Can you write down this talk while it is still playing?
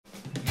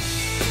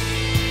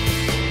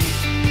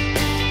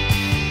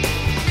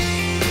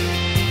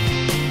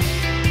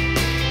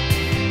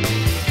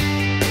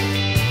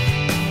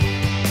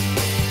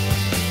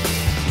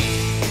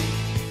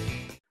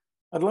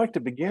I'd like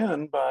to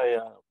begin by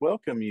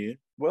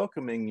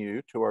welcoming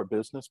you to our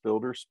Business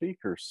Builder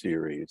Speaker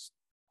Series.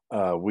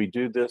 We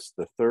do this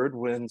the third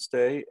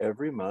Wednesday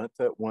every month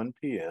at 1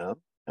 p.m.,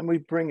 and we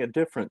bring a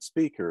different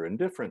speaker and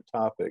different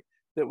topic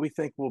that we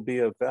think will be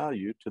of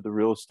value to the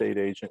real estate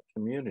agent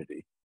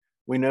community.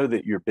 We know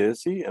that you're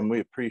busy, and we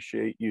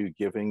appreciate you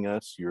giving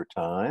us your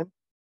time.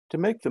 To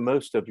make the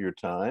most of your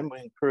time, we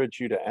encourage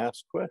you to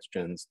ask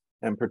questions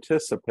and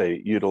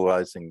participate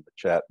utilizing the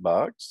chat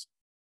box.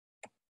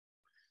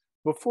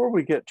 Before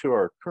we get to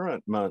our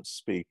current month's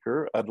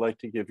speaker, I'd like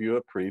to give you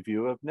a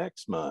preview of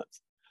next month.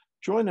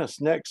 Join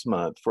us next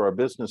month for our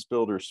Business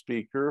Builder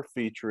speaker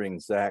featuring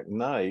Zach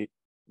Knight,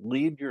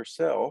 Lead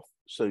Yourself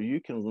so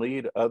you can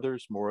lead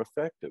others more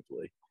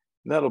effectively.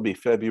 And that'll be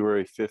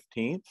February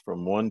 15th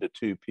from 1 to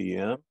 2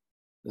 p.m.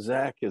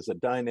 Zach is a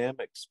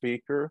dynamic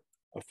speaker,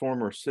 a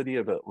former City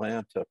of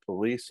Atlanta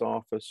police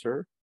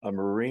officer, a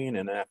Marine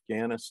in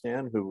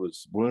Afghanistan who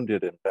was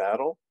wounded in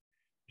battle,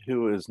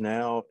 who is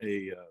now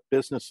a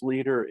business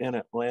leader in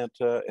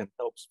Atlanta and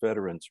helps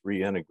veterans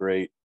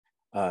reintegrate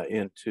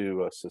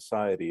into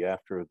society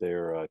after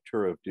their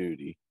tour of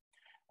duty.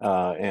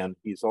 And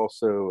he's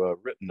also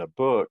written a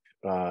book,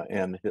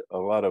 and a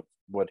lot of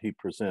what he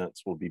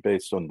presents will be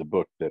based on the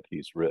book that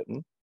he's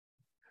written.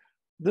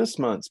 This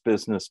month's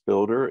business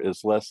builder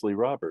is Lesley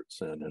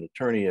Robertson, an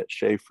attorney at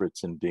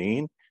Shafritz and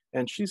Dean,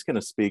 and she's going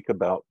to speak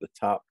about the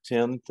top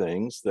 10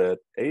 things that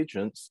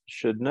agents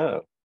should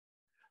know.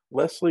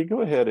 Lesley,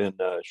 go ahead and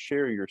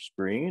share your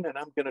screen, and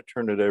I'm going to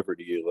turn it over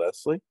to you,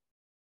 Lesley.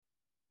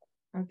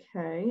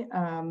 Okay,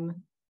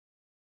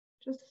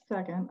 just a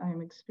second.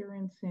 I'm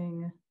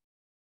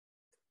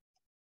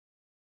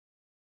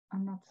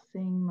not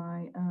seeing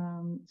my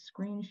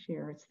screen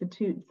share. It's the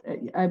two.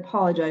 I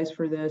apologize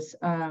for this.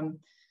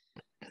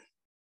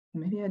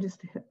 Maybe I just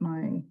get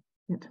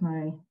to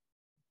my.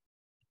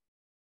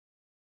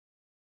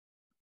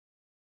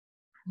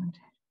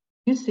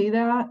 You see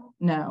that?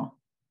 No.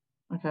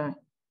 Okay.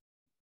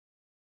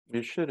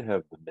 You should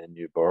have the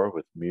menu bar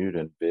with mute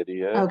and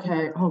video.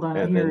 Okay, hold on.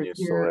 And then you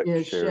select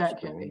is share okay.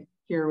 screen.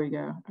 Here we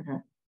go. Okay.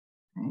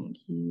 Thank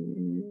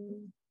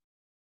you.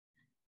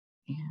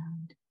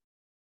 And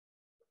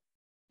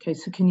okay,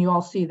 so can you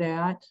all see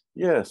that?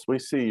 Yes, we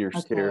see your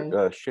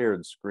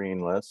shared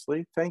screen,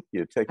 Lesley. Thank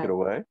you. Take it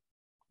away.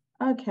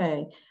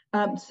 Okay.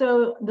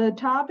 So the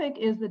topic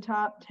is the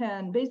top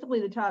 10,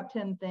 basically the top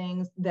 10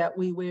 things that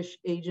we wish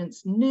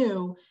agents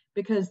knew,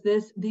 because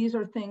these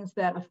are things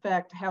that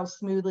affect how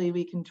smoothly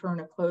we can turn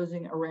a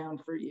closing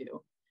around for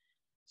you.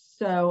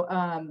 So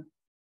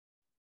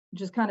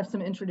just kind of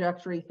some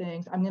introductory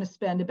things. I'm going to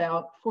spend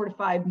about 4 to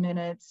 5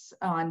 minutes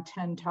on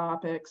 10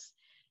 topics.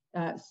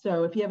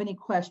 So if you have any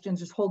questions,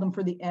 just hold them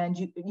for the end.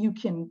 You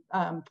can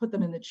put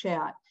them in the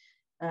chat,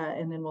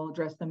 and then we'll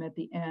address them at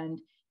the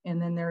end. And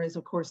then there is,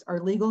 of course, our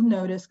legal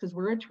notice, because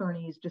we're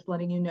attorneys, just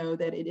letting you know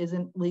that it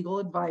isn't legal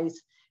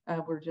advice.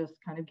 We're just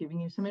kind of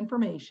giving you some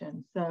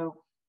information. So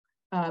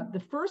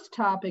the first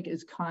topic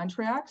is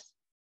contracts.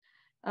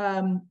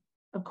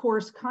 Of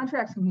course,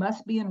 contracts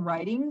must be in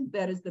writing.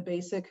 That is the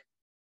basic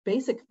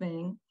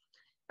thing.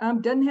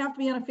 Doesn't have to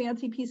be on a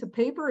fancy piece of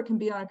paper. It can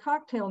be on a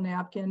cocktail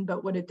napkin,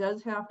 but what it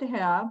does have to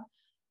have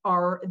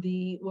are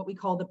what we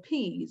call the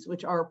P's,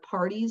 which are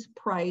parties,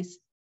 price,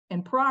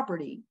 and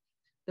property.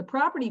 The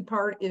property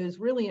part is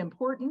really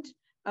important.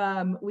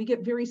 We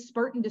get very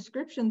Spartan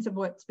descriptions of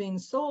what's being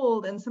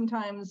sold, and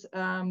sometimes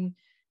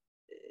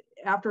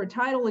after a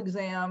title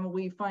exam,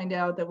 we find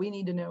out that we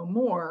need to know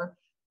more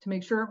to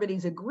make sure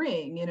everybody's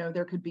agreeing. You know,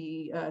 there could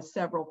be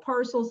several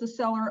parcels the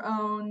seller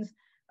owns,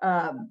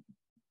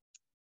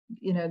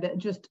 you know, that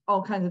just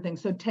all kinds of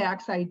things. So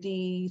tax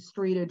ID,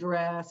 street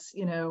address,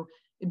 you know,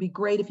 it'd be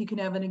great if you can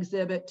have an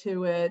exhibit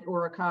to it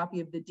or a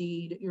copy of the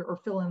deed or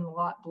fill in the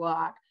lot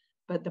block.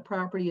 But the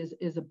property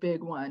is a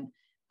big one.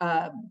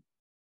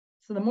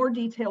 So the more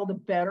detail, the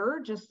better,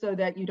 just so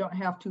that you don't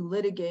have to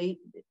litigate,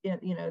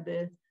 you know,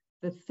 the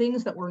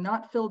things that were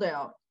not filled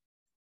out.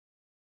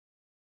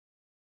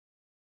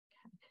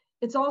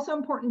 It's also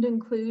important to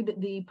include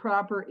the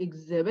proper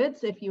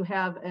exhibits. If you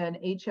have an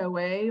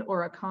HOA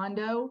or a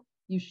condo,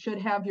 you should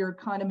have your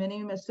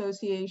condominium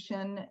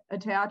association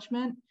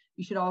attachment.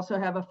 You should also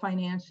have a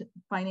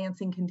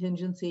financing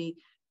contingency.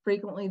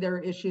 Frequently, there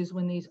are issues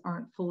when these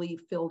aren't fully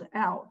filled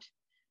out.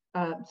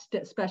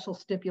 Special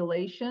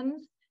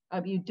stipulations.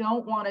 You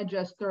don't want to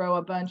just throw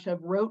a bunch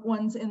of rote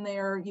ones in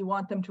there. You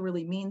want them to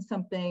really mean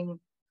something.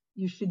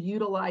 You should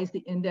utilize the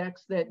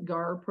index that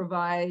GAR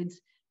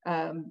provides.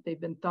 They've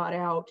been thought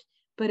out.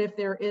 But if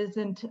there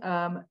isn't,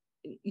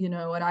 you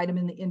know, an item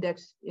in the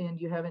index and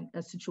you have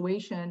a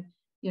situation,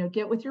 you know,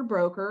 get with your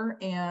broker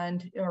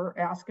or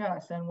ask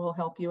us, and we'll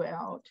help you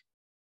out.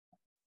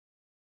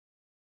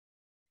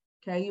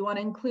 Okay, you want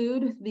to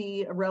include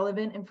the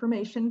relevant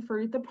information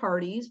for the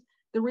parties.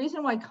 The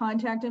reason why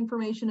contact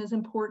information is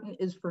important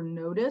is for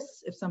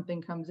notice if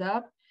something comes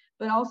up,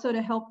 but also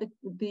to help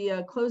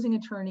the closing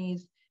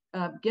attorneys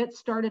get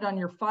started on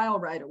your file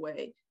right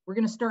away. We're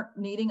going to start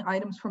needing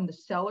items from the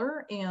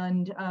seller,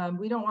 and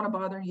we don't want to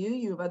bother you.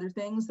 You have other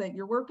things that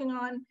you're working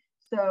on.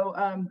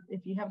 So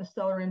if you have the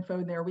seller info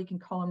in there, we can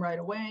call them right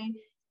away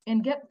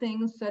and get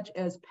things such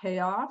as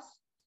payoffs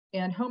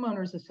and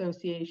homeowners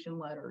association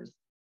letters.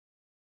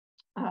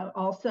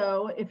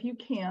 Also, if you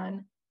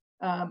can,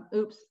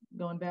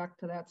 going back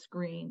to that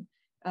screen,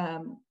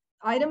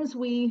 items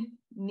we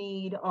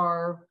need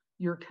are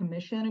your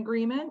commission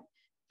agreement.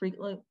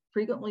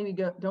 Frequently we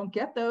don't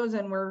get those,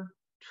 and we're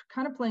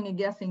kind of playing a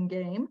guessing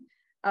game.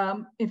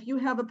 If you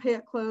have a pay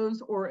at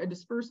close or a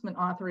disbursement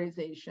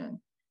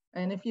authorization,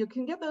 and if you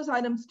can get those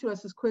items to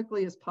us as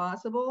quickly as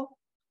possible,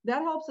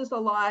 that helps us a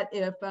lot.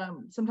 If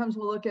sometimes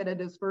we'll look at a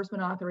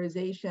disbursement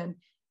authorization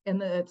and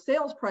the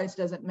sales price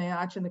doesn't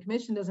match and the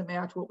commission doesn't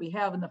match what we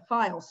have in the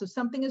file. So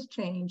something has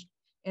changed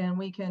and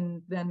we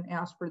can then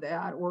ask for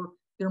that, or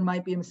there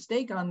might be a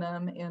mistake on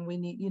them and we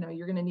need,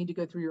 you're going to need to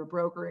go through your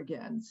broker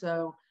again.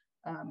 So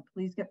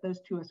please get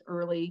those to us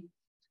early.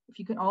 If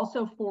you can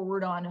also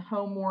forward on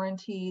home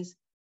warranties,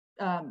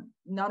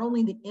 not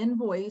only the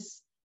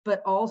invoice,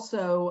 but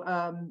also,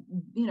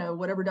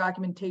 whatever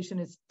documentation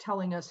is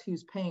telling us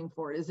who's paying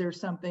for it. Is there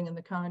something in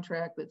the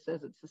contract that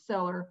says it's the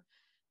seller?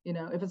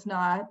 If it's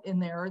not in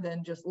there,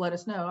 then just let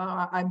us know.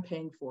 Oh, I'm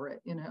paying for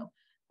it, and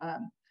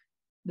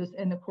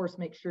of course,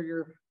 make sure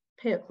your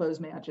pay at close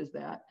matches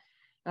that.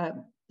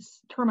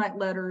 Termite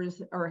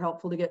letters are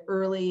helpful to get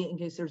early in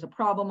case there's a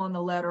problem on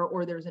the letter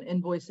or there's an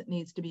invoice that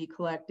needs to be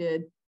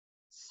collected.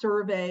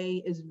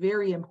 Survey is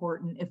very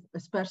important,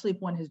 especially if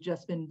one has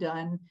just been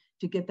done,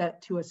 to get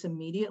that to us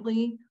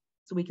immediately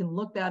so we can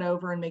look that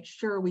over and make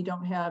sure we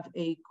don't have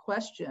a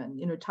question.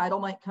 Title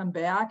might come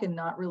back and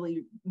not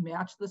really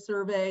match the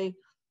survey,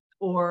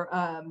 or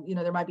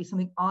there might be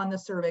something on the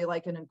survey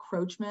like an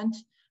encroachment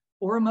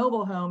or a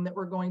mobile home that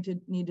we're going to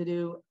need to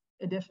do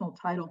additional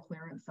title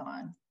clearance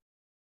on.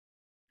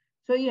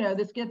 So,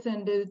 this gets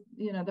into,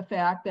 the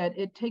fact that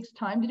it takes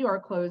time to do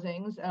our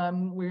closings.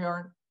 We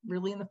aren't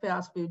really in the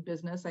fast food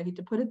business. I hate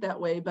to put it that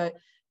way, but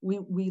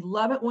we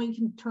love it when you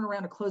can turn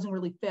around a closing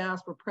really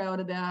fast. We're proud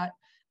of that.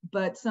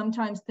 But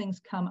sometimes things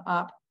come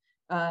up,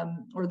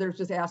 or there's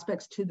just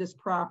aspects to this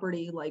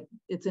property, like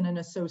it's in an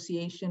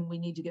association. We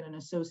need to get an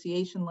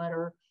association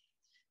letter.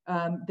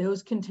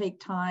 Those can take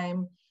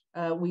time.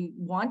 We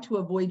want to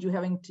avoid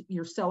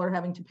your seller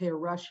having to pay a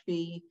rush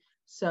fee.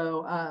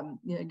 So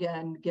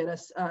again, get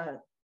us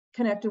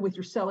connected with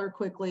your seller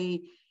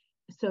quickly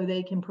so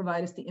they can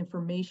provide us the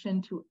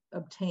information to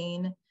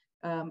obtain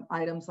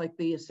items like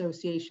the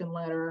association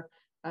letter.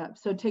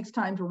 So it takes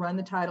time to run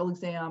the title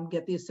exam,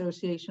 get the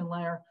association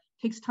letter.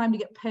 It takes time to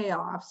get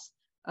payoffs.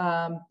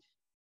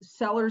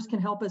 Sellers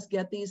can help us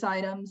get these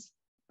items,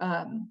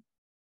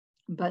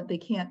 but they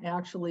can't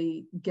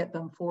actually get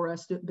them for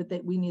us,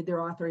 but we need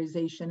their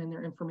authorization and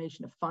their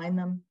information to find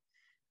them.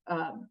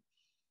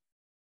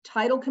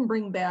 Title can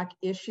bring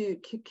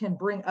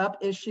up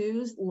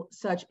issues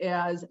such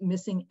as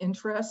missing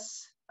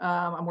interests.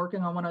 I'm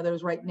working on one of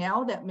those right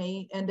now that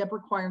may end up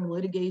requiring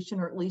litigation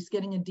or at least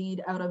getting a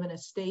deed out of an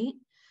estate.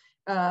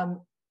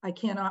 I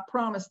cannot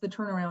promise the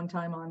turnaround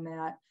time on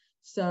that.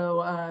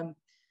 So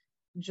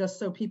just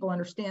so people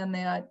understand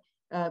that,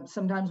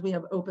 sometimes we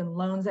have open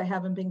loans that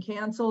haven't been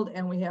canceled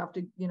and we have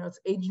to, it's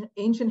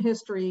ancient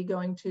history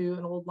going to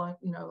an old loan,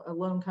 a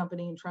loan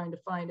company and trying to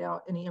find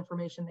out any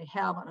information they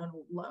have on an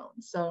old loan.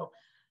 So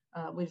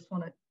we just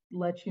want to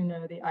let you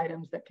know the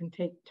items that can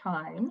take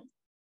time.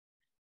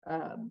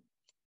 Hold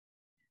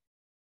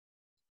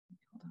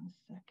on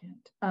a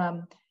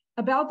second.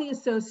 About the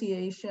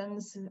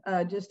associations,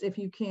 just if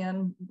you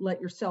can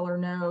let your seller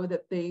know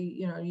that they,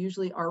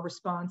 usually are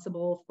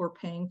responsible for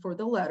paying for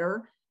the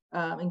letter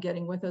and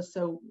getting with us,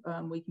 so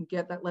we can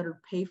get that letter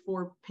paid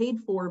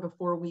for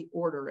before we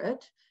order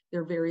it.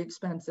 They're very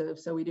expensive,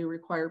 so we do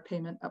require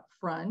payment up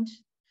front.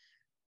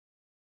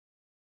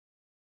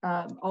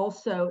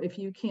 Also, if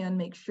you can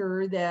make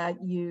sure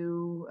that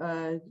you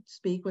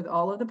speak with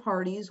all of the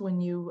parties when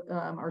you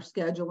are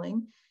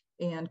scheduling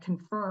and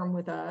confirm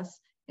with us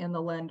and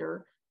the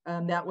lender.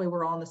 That way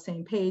we're all on the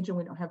same page and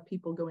we don't have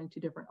people going to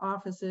different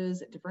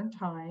offices at different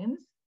times.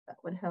 That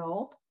would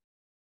help.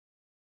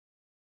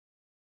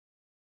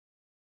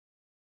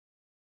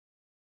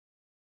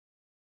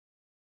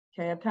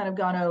 Okay, I've kind of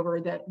gone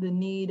over that the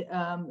need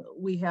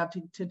we have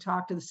to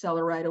talk to the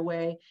seller right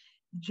away.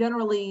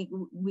 Generally,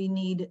 we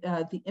need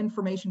the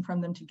information from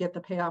them to get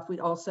the payoff. We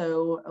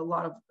also, a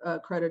lot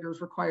of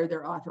creditors require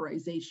their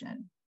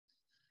authorization.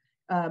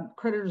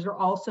 Creditors are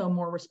also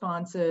more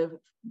responsive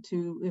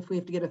to, if we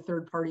have to get a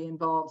third party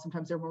involved,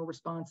 sometimes they're more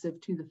responsive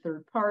to the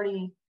third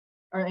party,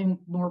 or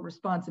more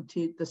responsive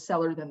to the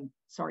seller than,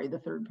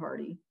 the third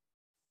party.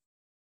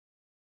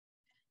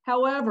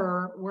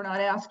 However, we're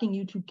not asking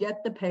you to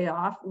get the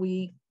payoff.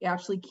 We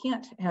actually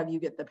can't have you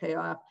get the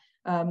payoff.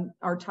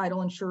 Our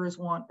title insurers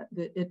want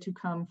it to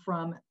come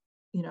from,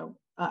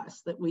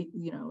 us, that we,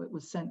 it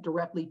was sent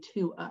directly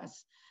to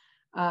us.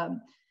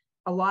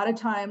 A lot of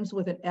times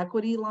with an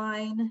equity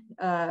line,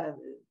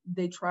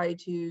 they try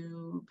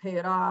to pay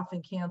it off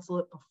and cancel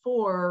it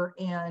before,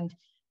 and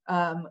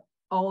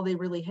all they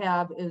really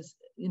have is,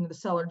 the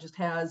seller just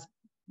has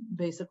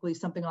basically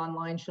something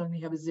online showing they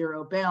have a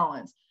zero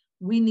balance.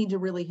 we need to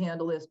really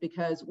handle this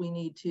because we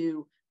need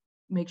to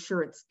make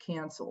sure it's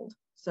canceled.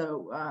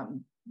 So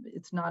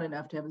it's not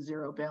enough to have a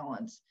zero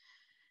balance.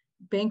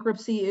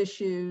 Bankruptcy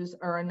issues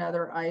are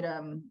another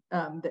item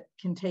that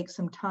can take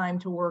some time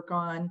to work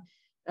on.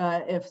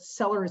 If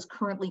seller is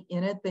currently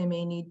in it, they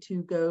may need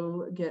to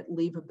go get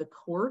leave of the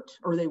court,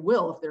 or they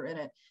will if they're in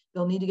it.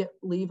 They'll need to get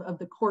leave of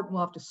the court, and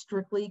we'll have to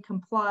strictly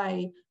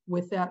comply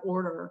with that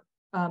order,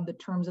 the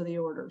terms of the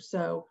order.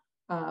 So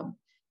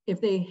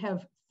if they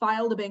have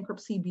filed a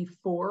bankruptcy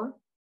before,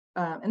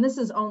 and this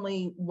is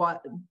only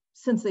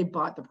since they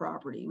bought the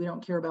property, we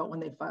don't care about when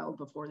they filed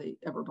before they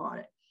ever bought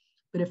it.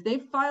 But if they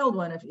filed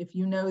one, if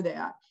you know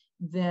that,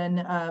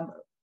 then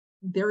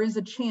there is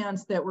a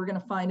chance that we're going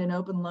to find an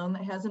open loan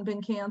that hasn't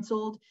been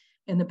canceled,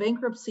 and the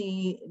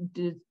bankruptcy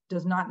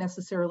does not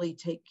necessarily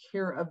take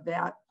care of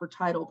that for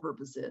title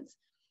purposes.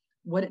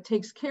 What it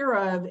takes care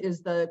of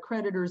is the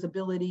creditor's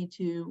ability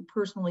to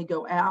personally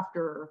go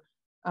after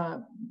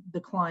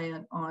the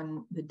client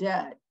on the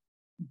debt,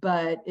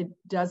 but it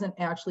doesn't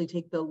actually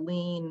take the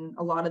lien.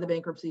 A lot of the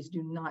bankruptcies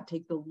do not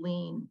take the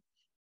lien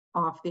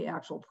off the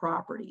actual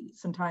property.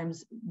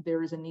 Sometimes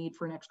there is a need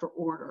for an extra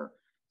order.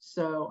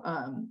 So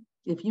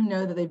if you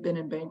know that they've been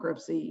in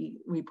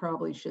bankruptcy, we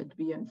probably should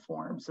be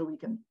informed so we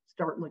can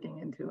start looking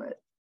into it.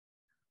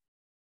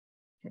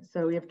 Okay,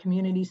 so we have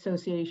community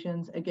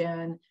associations.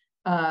 Again,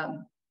 I've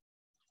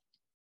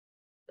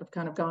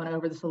kind of gone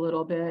over this a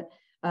little bit.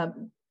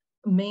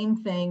 Main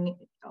thing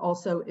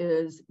also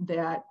is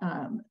that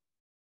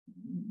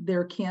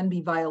there can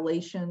be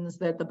violations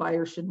that the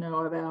buyer should know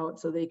about,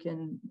 so they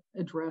can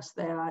address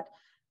that.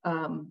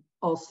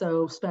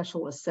 Also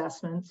special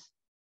assessments,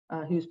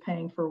 who's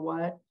paying for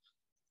what.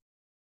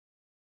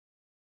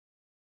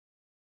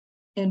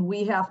 And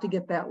we have to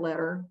get that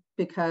letter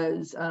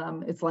because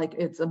it's like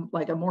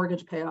a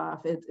mortgage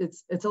payoff.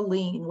 It's a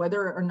lien,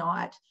 whether or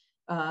not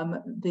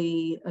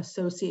the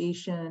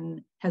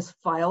association has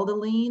filed a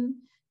lien.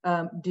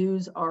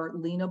 Dues are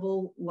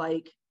lienable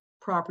like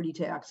property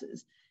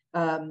taxes.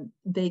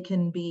 They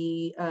can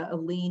be a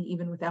lien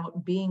even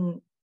without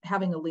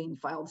having a lien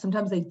filed.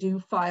 Sometimes they do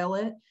file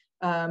it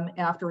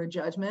after a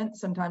judgment.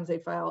 Sometimes they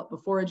file it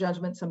before a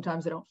judgment.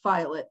 Sometimes they don't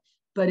file it,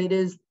 but it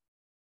is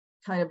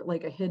kind of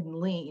like a hidden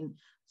lien.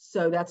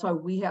 So that's why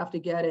we have to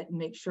get it and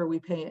make sure we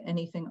pay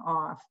anything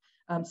off.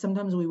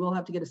 Sometimes we will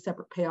have to get a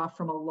separate payoff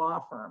from a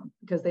law firm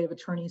because they have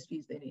attorney's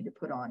fees they need to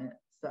put on it.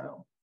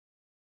 So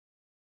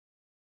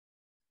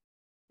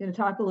I'm going to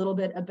talk a little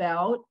bit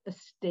about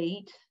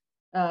estates.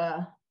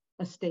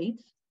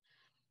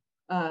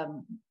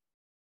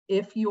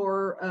 If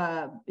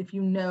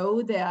you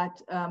know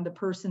that the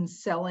person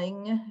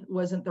selling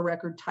wasn't the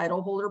record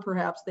title holder,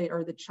 perhaps they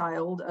are the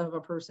child of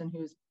a person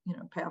who's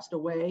passed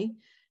away,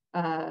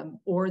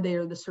 or they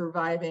are the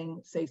surviving,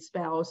 say,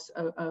 spouse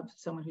of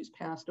someone who's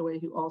passed away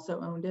who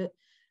also owned it.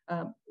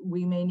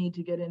 We may need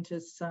to get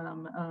into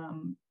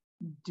some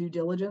due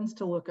diligence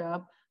to look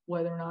up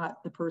whether or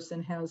not the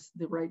person has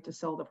the right to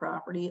sell the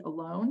property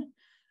alone.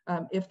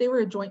 If they were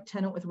a joint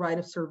tenant with right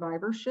of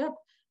survivorship,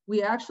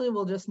 we actually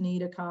will just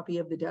need a copy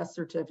of the death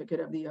certificate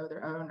of the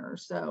other owner.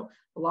 So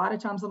a lot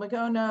of times I'm like,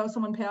 oh no,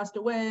 someone passed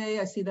away.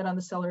 I see that on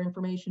the seller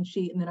information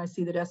sheet, and then I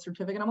see the death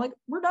certificate. I'm like,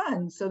 we're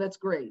done. So that's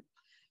great.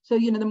 So,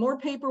 the more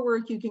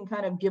paperwork you can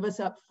kind of give us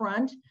up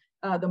front,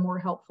 the more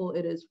helpful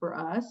it is for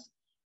us.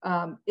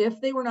 If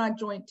they were not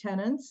joint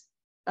tenants,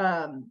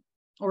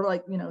 or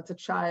like, it's a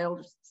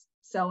child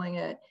selling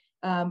it,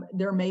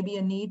 there may be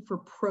a need for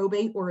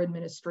probate or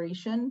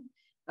administration.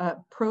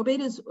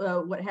 Probate is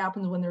what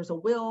happens when there's a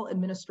will.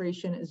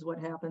 Administration is what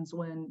happens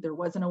when there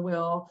wasn't a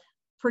will.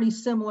 Pretty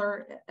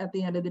similar at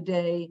the end of the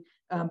day,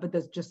 but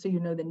that's just so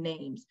you know the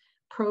names.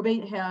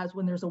 Probate has,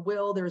 when there's a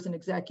will, there's an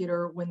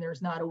executor. When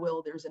there's not a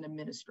will, there's an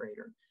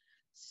administrator.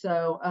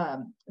 So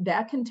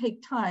that can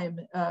take time.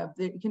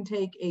 It can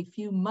take a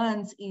few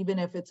months, even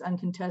if it's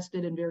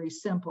uncontested and very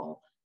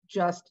simple,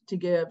 just to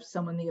give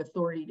someone the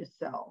authority to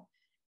sell.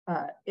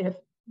 If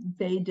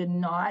they did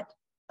not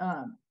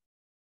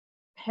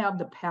have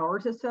the power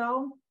to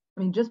sell,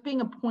 just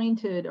being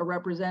appointed a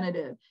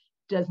representative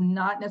does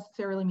not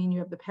necessarily mean you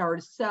have the power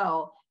to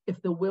sell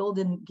if the will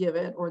didn't give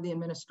it or the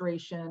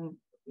administration,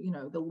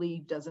 the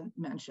lead doesn't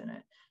mention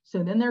it.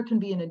 So then there can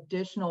be an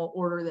additional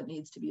order that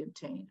needs to be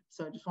obtained.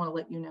 So I just want to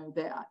let you know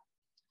that.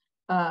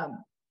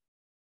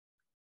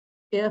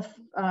 If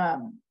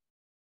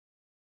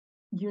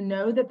you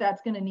know that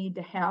that's going to need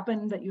to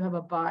happen, that you have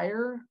a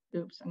buyer,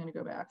 oops, I'm going to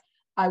go back.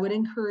 I would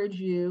encourage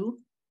you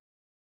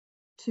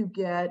to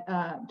get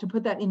to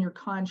put that in your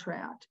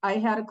contract. I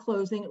had a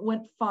closing, it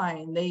went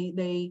fine.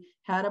 They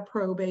had a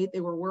probate,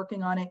 they were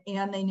working on it,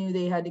 and they knew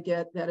they had to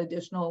get that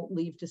additional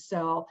leave to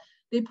sell.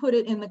 They put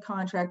it in the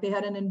contract. They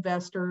had an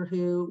investor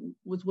who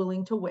was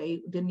willing to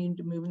wait, didn't need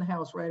to move in the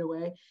house right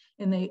away,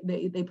 and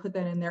they put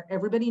that in there.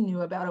 Everybody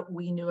knew about it.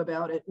 We knew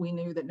about it. We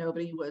knew that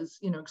nobody was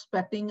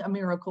expecting a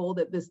miracle,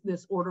 that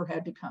this order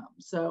had to come.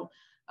 So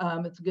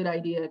it's a good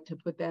idea to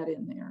put that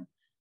in there.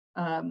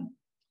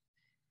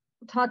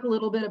 Talk a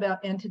little bit about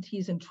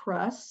entities and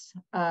trusts.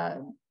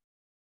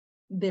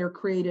 they're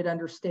created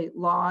under state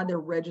law. They're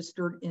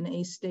registered in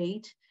a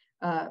state.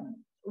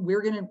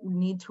 We're going to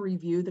need to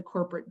review the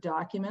corporate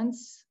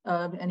documents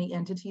of any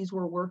entities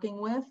we're working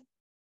with.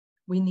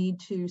 We need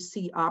to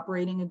see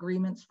operating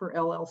agreements for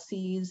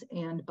LLCs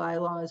and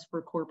bylaws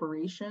for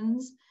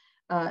corporations.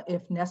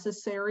 If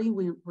necessary,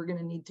 we're going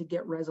to need to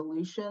get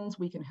resolutions.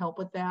 We can help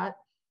with that.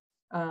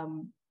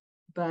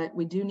 But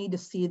we do need to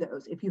see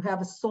those. If you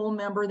have a sole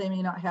member, they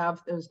may not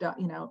have those,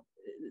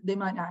 they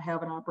might not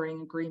have an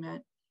operating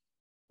agreement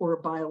or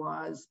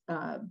bylaws.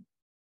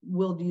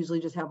 We'll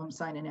usually just have them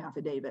sign an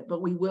affidavit,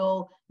 but we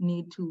will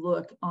need to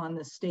look on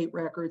the state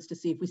records to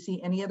see if we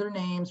see any other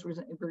names. We're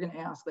going to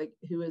ask, like,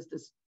 who is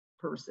this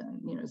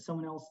person?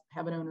 Someone else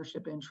have an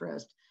ownership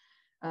interest.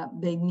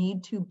 They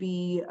need to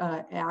be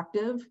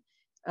active.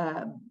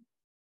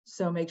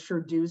 So make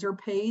sure dues are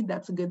paid.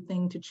 That's a good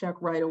thing to check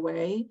right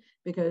away,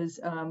 because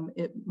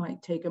it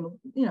might take them,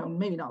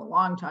 maybe not a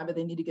long time, but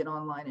they need to get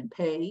online and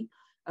pay.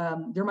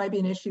 There might be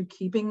an issue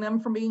keeping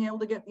them from being able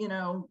to get,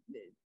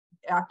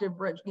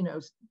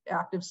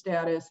 active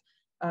status.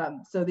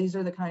 So these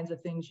are the kinds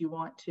of things you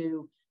want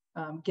to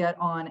get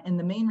on. And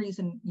the main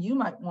reason you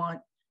might want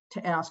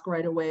to ask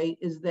right away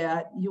is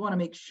that you want to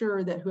make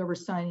sure that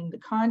whoever's signing the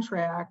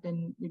contract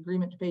and the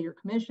agreement to pay your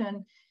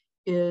commission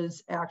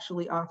is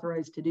actually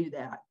authorized to do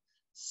that.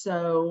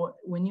 So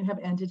when you have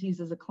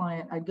entities as a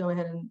client, I'd go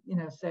ahead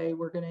and say,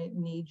 we're going to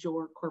need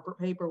your corporate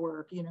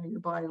paperwork, your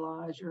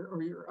bylaws,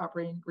 or your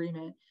operating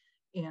agreement,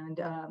 and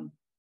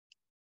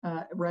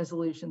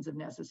resolutions if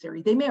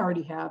necessary. They may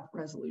already have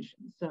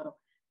resolutions. So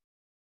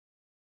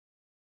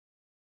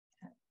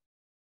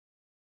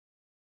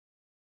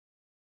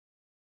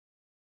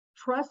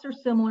trusts are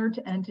similar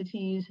to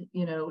entities.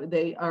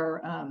 They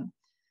are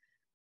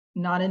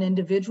not an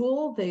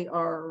individual. They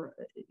are,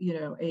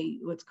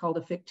 what's called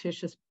a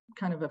fictitious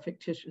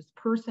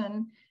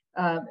person.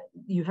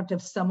 You have to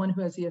have someone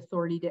who has the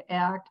authority to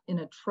act. In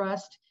a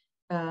trust,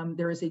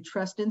 there is a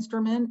trust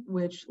instrument,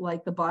 which,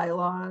 like the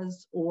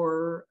bylaws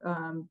or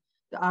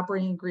the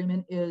operating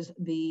agreement, is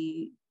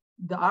the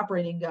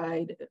operating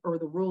guide or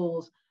the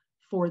rules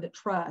for the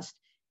trust.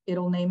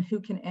 It'll name who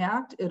can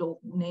act. It'll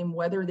name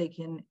whether they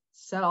can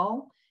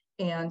sell,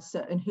 and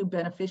who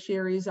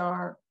beneficiaries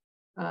are.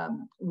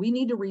 We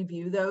need to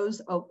review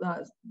those.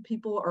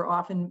 People are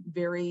often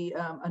very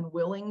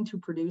unwilling to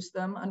produce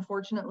them,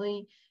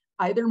 unfortunately,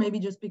 either maybe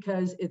just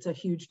because it's a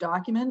huge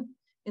document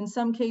in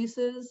some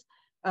cases,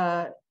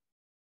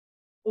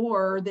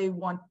 or they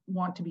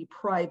want to be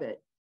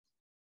private.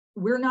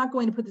 We're not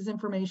going to put this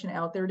information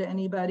out there to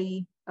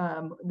anybody.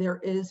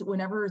 There is,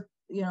 whenever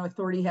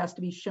authority has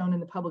to be shown in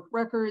the public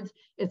records,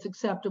 it's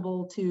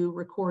acceptable to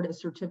record a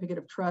certificate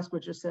of trust,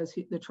 which just says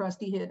the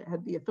trustee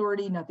had the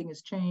authority, nothing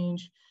has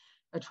changed,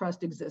 a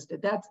trust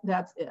existed.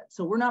 That's it.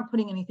 So we're not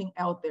putting anything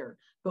out there,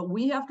 but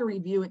we have to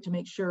review it to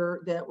make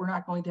sure that we're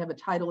not going to have a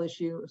title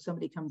issue if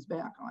somebody comes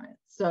back on it.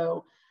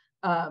 So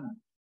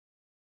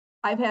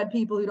I've had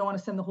people who don't want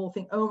to send the whole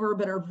thing over,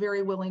 but are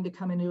very willing to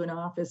come into an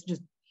office,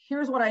 just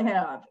here's what I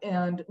have,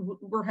 and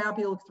we're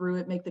happy to look through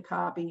it, make the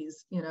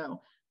copies,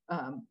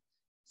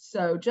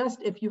 So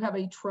just if you have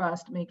a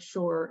trust, make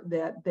sure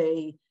that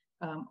they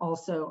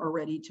also are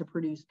ready to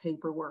produce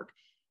paperwork.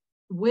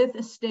 With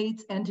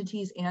estates,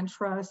 entities, and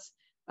trusts,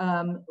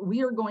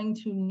 we are going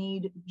to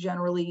need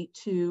generally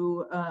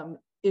to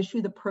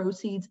issue the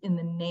proceeds in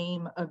the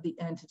name of the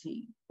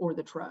entity or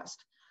the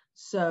trust,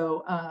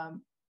 so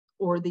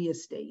or the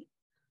estate.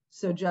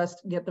 So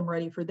just get them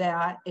ready for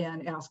that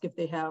and ask if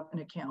they have an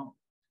account.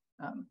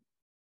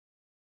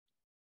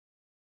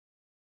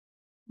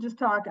 Just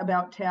talk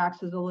about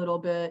taxes a little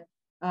bit.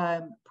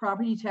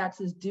 Property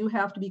taxes do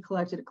have to be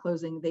collected at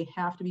closing. They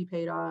have to be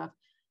paid off,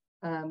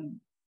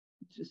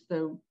 just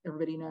so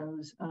everybody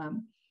knows.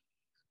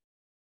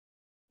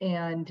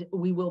 And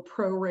we will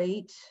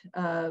prorate,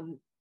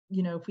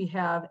 if we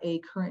have a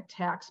current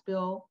tax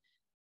bill,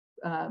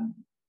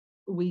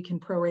 we can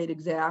prorate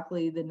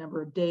exactly the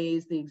number of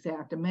days, the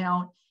exact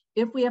amount.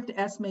 If we have to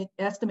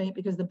estimate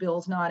because the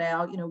bill's not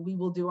out, we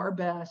will do our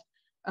best.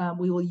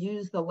 We will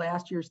use the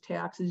last year's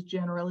taxes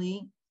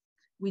generally.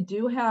 We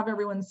do have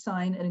everyone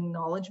sign an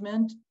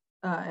acknowledgement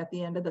at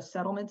the end of the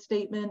settlement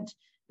statement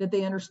that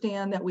they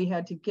understand that we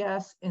had to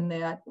guess and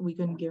that we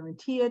couldn't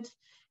guarantee it.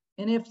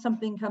 And if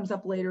something comes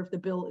up later, if the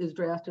bill is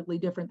drastically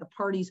different, the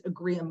parties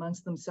agree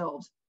amongst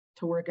themselves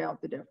to work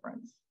out the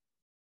difference.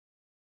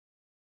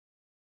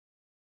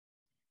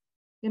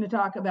 I'm going to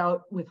talk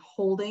about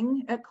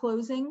withholding at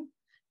closing.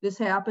 This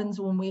happens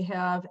when we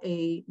have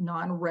a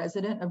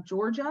non-resident of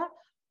Georgia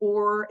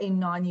or a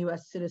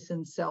non-US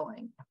citizen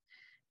selling.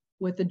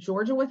 With the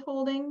Georgia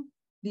withholding,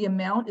 the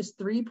amount is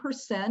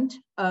 3%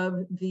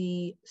 of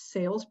the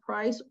sales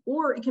price,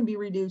 or it can be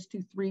reduced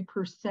to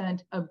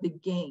 3% of the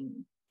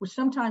gain, which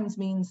sometimes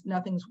means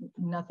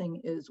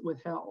nothing is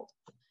withheld,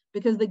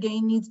 because the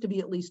gain needs to be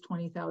at least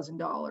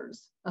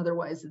 $20,000.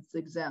 Otherwise, it's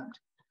exempt.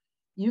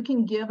 You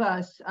can give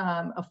us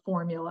a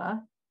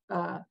formula.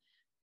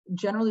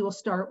 Generally, we'll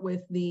start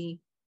with the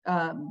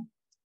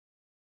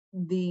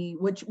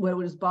what it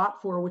was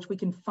bought for, which we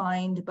can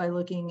find by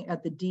looking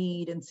at the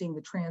deed and seeing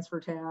the transfer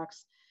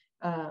tax.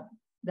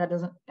 That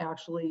doesn't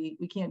actually,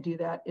 we can't do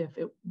that if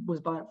it was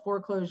bought at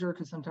foreclosure,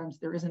 because sometimes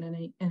there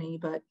isn't any,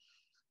 but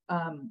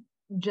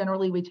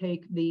generally we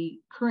take the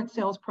current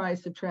sales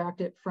price, subtract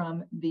it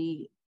from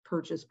the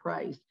purchase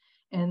price.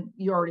 And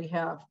you already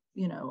have,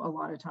 you know, a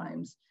lot of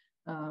times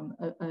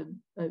a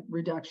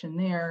reduction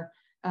there.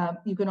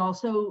 You can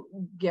also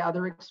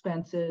gather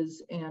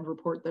expenses and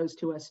report those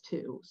to us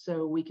too.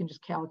 So we can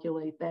just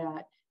calculate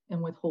that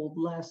and withhold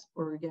less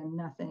or again,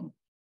 nothing.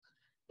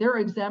 There are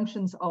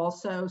exemptions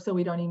also, so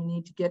we don't even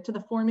need to get to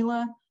the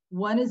formula.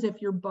 One is if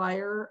your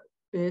buyer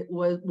this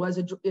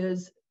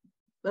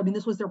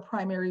was their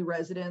primary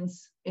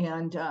residence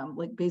and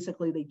like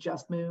basically they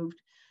just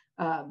moved.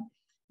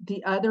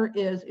 The other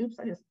is, oops,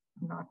 I just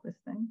knocked this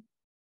thing.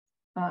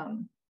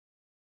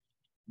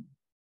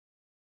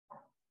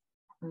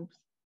 Oops.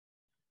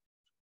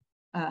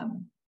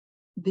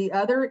 The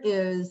other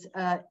is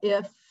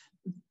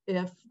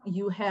if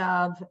you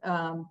have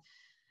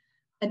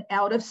an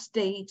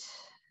out-of-state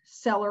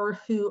seller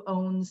who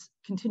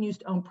continues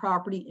to own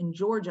property in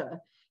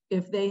Georgia,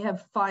 if they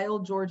have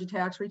filed Georgia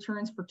tax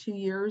returns for 2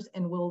 years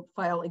and will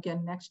file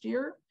again next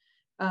year,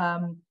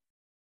 and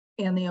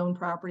they own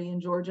property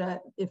in Georgia,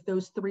 if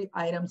those 3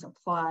 items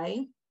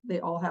apply, they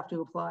all have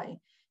to apply,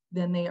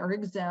 then they are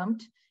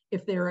exempt.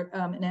 If they're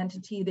an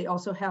entity, they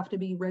also have to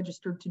be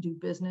registered to do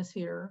business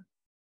here.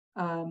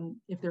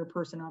 If they're a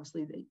person,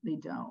 obviously they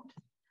don't.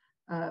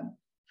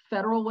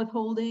 Federal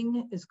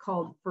withholding is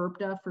called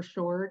FERPTA for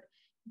short.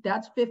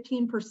 That's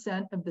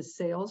 15% of the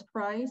sales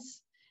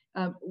price.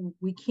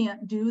 We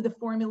can't do the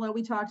formula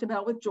we talked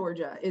about with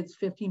Georgia. It's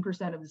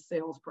 15% of the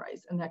sales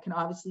price. And that can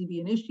obviously be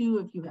an issue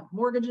if you have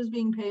mortgages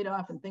being paid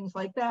off and things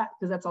like that,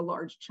 because that's a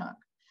large chunk.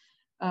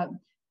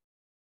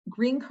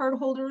 Green card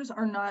holders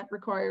are not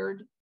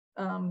required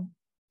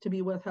to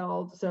be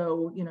withheld.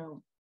 So, you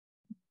know,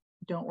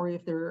 don't worry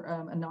if they're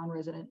a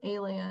non-resident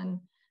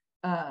alien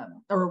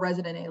or a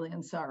resident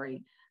alien,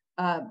 sorry.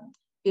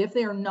 If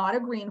they are not a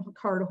green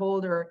card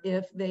holder,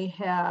 if they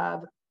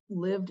have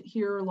lived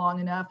here long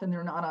enough and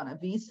they're not on a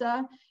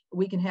visa,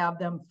 we can have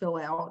them fill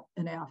out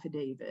an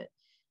affidavit.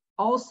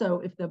 Also,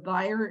 if the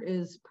buyer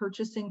is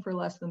purchasing for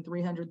less than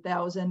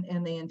 $300,000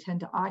 and they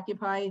intend to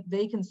occupy,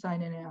 they can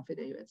sign an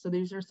affidavit. So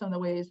these are some of the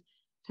ways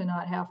to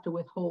not have to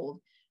withhold.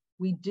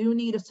 We do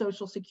need a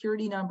social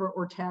security number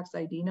or tax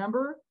ID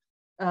number.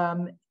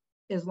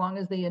 As long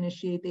as they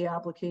initiate the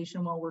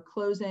application while we're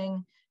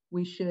closing,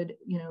 we should,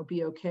 you know,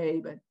 be okay.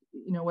 But,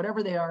 you know,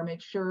 whatever they are,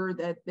 make sure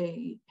that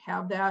they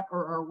have that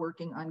or are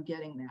working on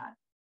getting that.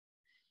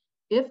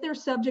 If they're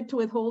subject to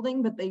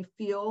withholding, but they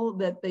feel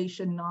that they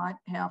should not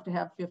have to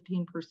have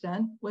 15%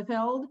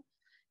 withheld,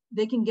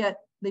 they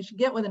should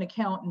get with an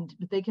accountant,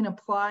 but they can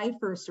apply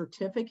for a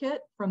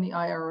certificate from the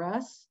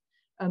IRS.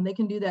 They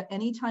can do that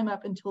anytime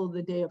up until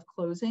the day of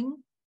closing.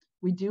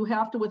 We do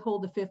have to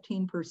withhold the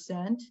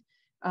 15%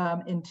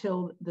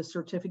 until the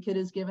certificate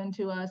is given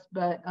to us,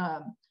 but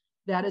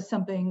that is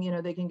something, you know,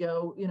 they can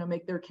go, you know,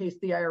 make their case to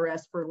the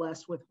IRS for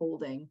less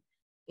withholding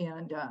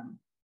and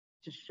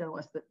just show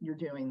us that you're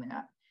doing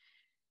that.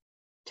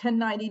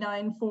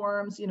 1099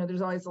 forms, you know,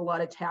 there's always a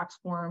lot of tax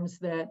forms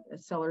that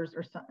sellers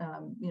are,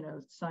 you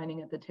know,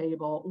 signing at the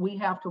table. We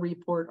have to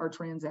report our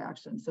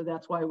transactions, so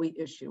that's why we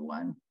issue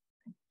one.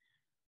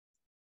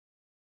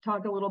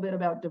 Talk a little bit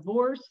about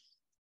divorce.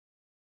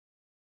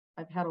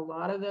 I've had a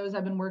lot of those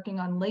I've been working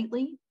on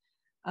lately.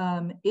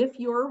 If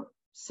your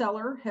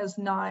seller has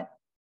not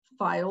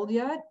filed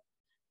yet,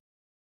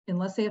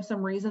 unless they have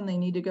some reason they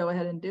need to go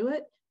ahead and do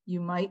it, you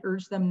might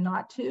urge them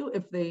not to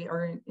if they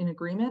are in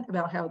agreement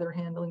about how they're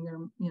handling their,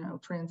 you know,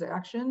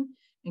 transaction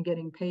and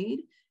getting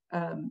paid.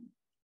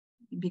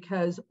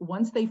 Because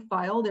once they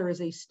file, there is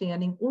a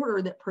standing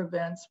order that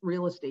prevents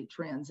real estate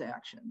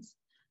transactions.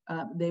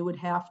 They would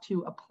have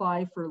to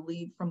apply for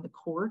leave from the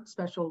court,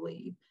 special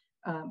leave.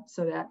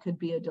 So that could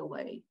be a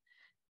delay.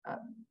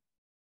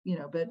 You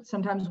know, but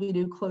sometimes we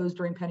do close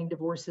during pending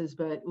divorces,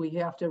 but we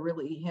have to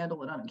really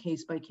handle it on a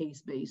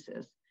case-by-case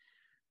basis.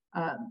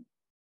 I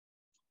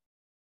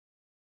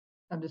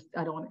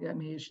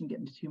shouldn't get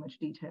into too much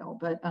detail,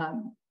 but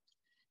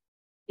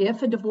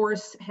if a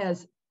divorce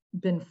has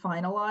been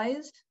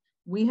finalized,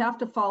 we have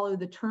to follow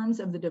the terms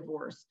of the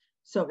divorce.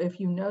 So if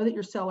you know that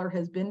your seller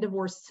has been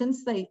divorced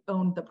since they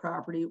owned the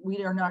property,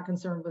 we are not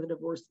concerned with a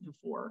divorce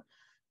before.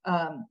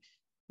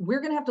 We're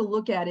going to have to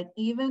look at it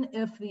even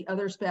if the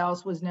other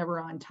spouse was never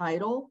on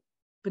title,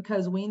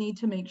 because we need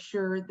to make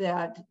sure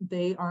that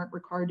they aren't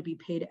required to be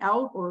paid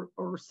out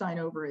or sign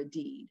over a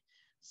deed.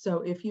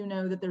 So if you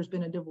know that there's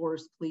been a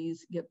divorce,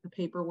 please get the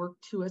paperwork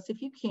to us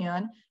if you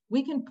can.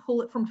 We can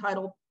pull it from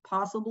title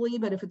possibly,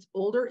 but if it's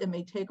older, it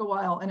may take a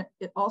while. And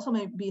it also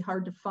may be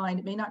hard to find.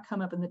 It may not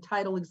come up in the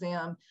title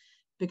exam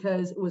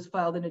because it was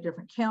filed in a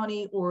different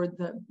county or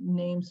the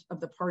names of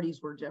the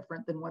parties were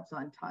different than what's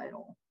on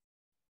title.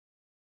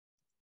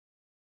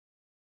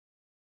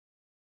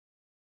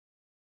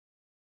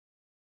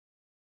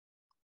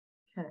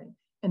 Okay,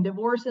 And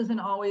divorce isn't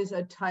always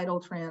a title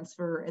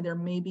transfer, and there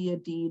may be a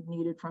deed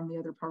needed from the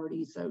other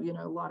party. So, you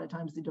know, a lot of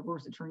times the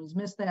divorce attorneys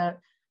miss that.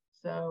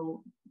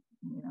 So,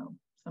 you know,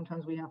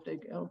 sometimes we have to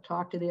go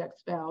talk to the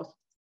ex-spouse.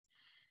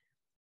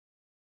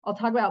 I'll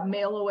talk about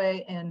mail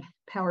away and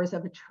powers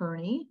of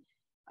attorney.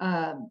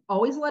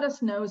 Always let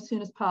us know as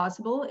soon as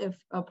possible if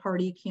a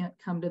party can't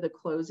come to the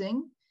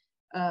closing.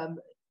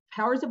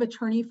 Powers of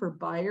attorney for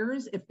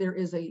buyers, if there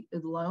is a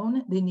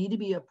loan, they need to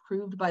be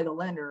approved by the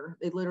lender.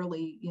 They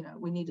literally, you know,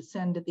 we need to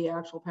send it the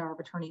actual power of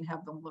attorney and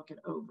have them look it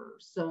over.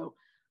 So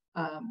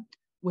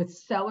with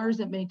sellers,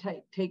 it may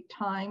take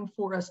time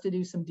for us to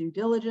do some due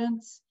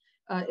diligence.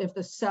 If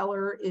the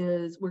seller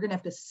is, we're gonna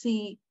have to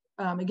see,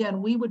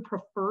 again, we would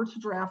prefer to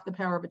draft the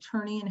power of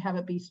attorney and have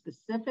it be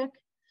specific.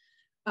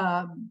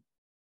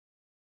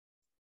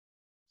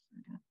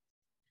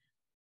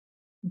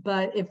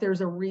 But if there's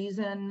a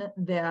reason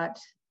that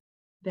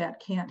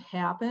can't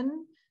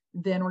happen,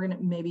 then we're going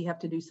to maybe have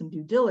to do some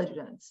due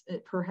diligence.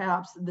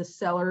 Perhaps the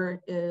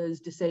seller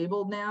is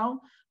disabled now.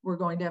 We're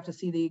going to have to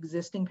see the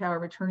existing power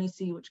of attorney,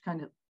 see which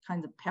kinds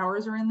of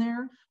powers are in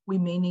there. We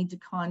may need to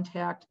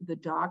contact the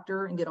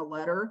doctor and get a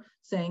letter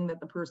saying that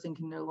the person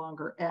can no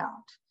longer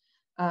act.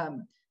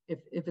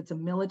 If it's a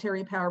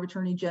military power of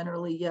attorney,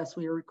 generally, yes,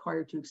 we are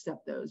required to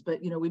accept those.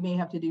 But, you know, we may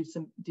have to do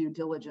some due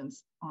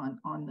diligence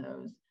on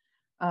those.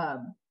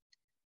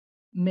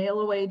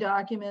 Mail away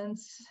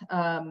documents,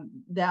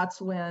 that's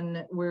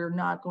when we're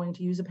not going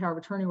to use a power of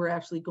attorney. We're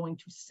actually going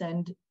to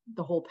send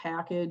the whole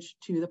package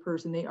to the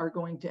person. They are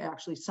going to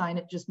actually sign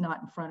it, just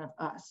not in front of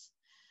us.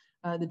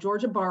 The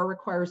Georgia Bar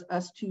requires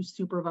us to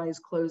supervise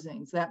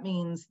closings. That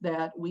means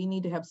that we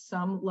need to have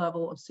some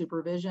level of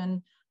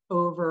supervision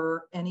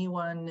over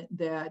anyone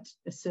that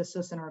assists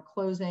us in our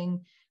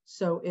closing.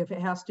 So if it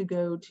has to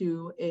go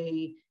to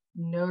a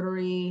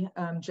notary,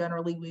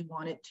 generally we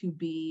want it to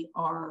be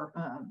our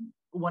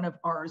one of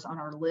ours on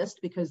our list,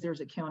 because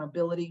there's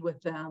accountability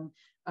with them.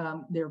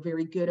 They're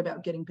very good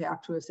about getting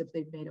back to us if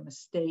they've made a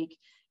mistake.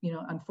 You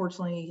know,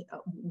 unfortunately,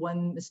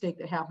 one mistake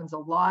that happens a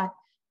lot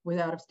with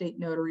out-of-state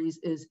notaries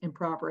is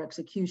improper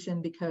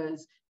execution,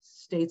 because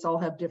states all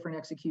have different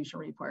execution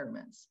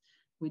requirements.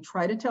 We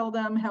try to tell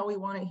them how we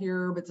want it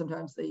here, but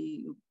sometimes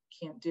they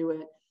can't do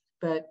it.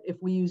 But if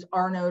we use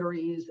our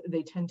notaries,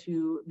 they tend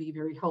to be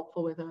very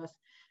helpful with us.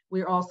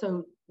 We're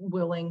also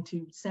willing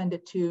to send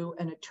it to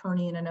an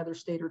attorney in another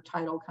state or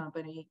title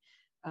company.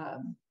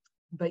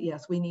 But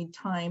yes, we need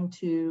time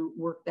to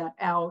work that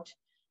out.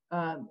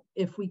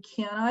 If we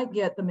cannot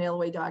get the mail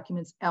away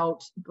documents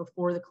out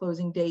before the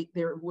closing date,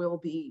 there will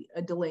be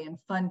a delay in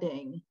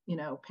funding, you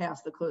know,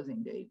 past the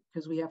closing date,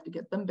 because we have to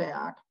get them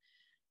back.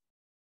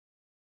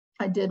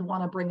 I did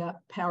want to bring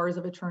up powers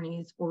of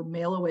attorneys or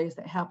mail aways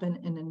that happen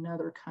in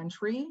another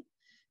country.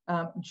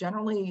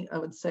 Generally, I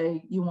would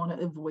say you want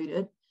to avoid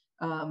it.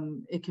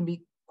 It can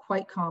be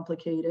quite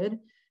complicated.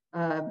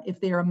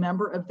 If they are a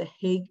member of the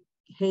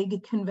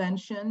Hague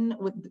Convention,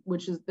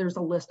 which is, there's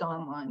a list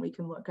online we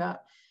can look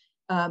up.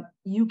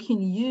 You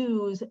can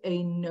use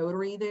a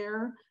notary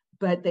there,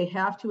 but they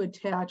have to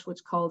attach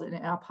what's called an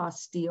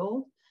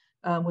apostille,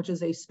 which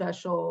is a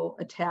special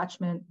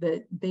attachment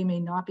that they may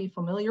not be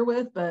familiar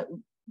with, but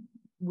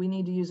we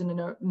need to use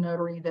a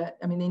notary that,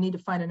 I mean, they need to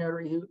find a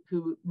notary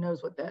who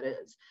knows what that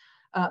is.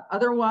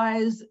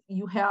 Otherwise,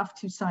 you have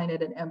to sign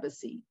at an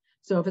embassy.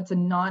 So if it's a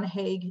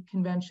non-Hague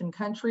Convention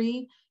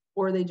country,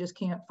 or they just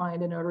can't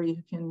find a notary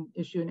who can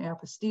issue an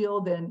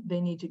apostille, then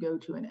they need to go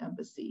to an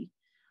embassy.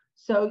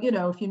 So, you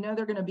know, if you know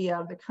they're going to be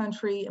out of the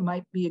country, it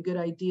might be a good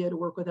idea to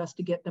work with us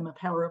to get them a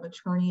power of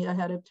attorney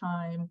ahead of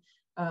time.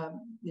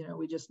 You know,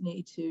 we just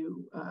need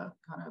to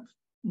kind of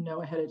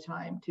know ahead of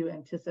time to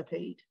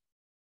anticipate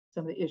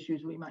some of the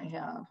issues we might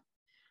have.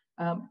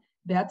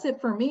 That's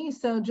it for me.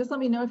 So just let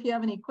me know if you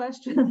have any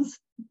questions.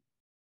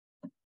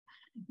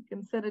 You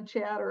can send a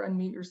chat or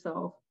unmute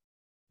yourself.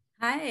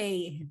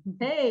 Hi.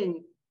 Hey.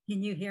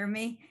 Can you hear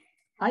me?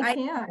 I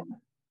can.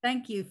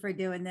 Thank you for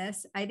doing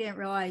this. I didn't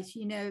realize,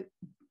 you know,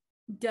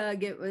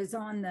 Doug, it was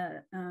on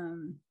the,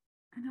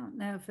 I don't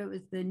know if it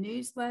was the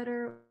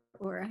newsletter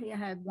or I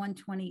had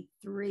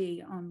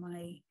 123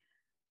 on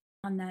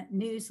that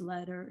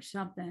newsletter or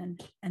something.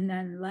 And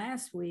then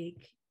last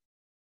week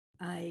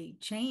I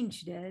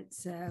changed it.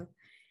 So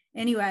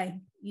anyway,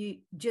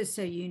 just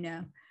so you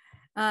know,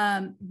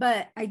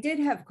 but I did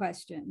have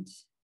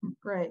questions.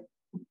 Great.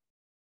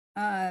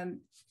 I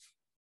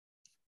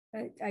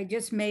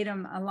just made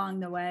them along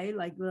the way,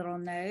 like little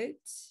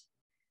notes.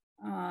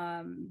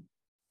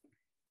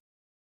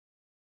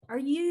 Are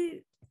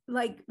you,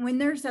 like, when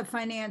there's a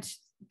finance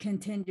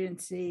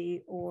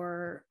contingency,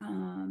 or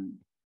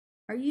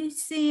are you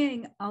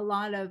seeing a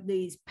lot of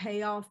these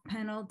payoff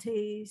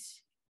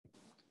penalties?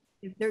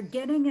 If they're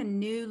getting a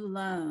new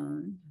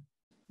loan,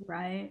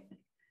 right,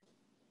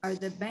 are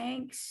the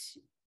banks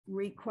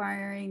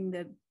requiring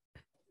the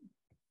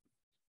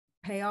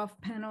payoff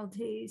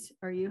penalties?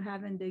 Are you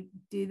having to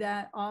do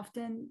that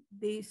often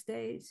these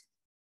days?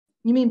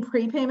 You mean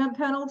prepayment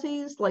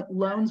penalties, like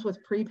loans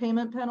with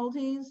prepayment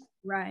penalties?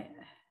 Right.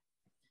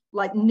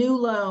 Like new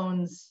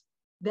loans,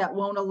 that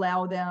won't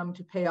allow them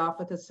to pay off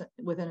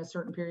within a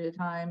certain period of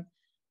time.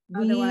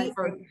 Otherwise,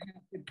 they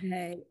have to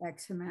pay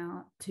X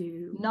amount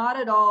to. Not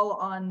at all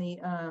on the,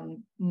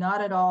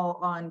 not at all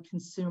on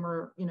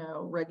consumer, you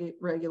know,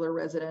 regular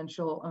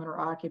residential owner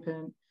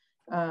occupant.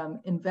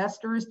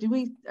 Investors,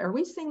 are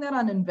we seeing that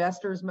on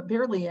investors?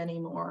 Barely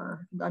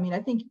anymore. I mean, I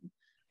think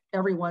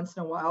every once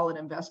in a while an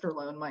investor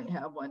loan might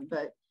have one,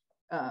 but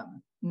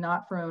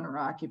not for owner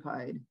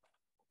occupied.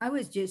 I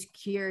was just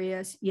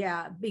curious,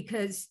 yeah,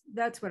 because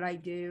that's what I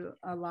do.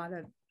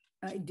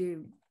 I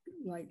do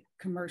like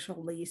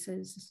commercial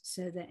leases.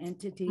 So the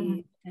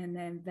entity and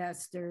the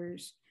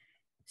investors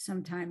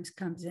sometimes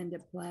comes into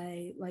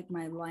play, like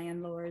my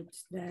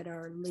landlords that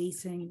are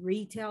leasing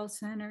retail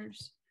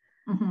centers.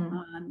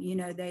 You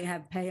know, they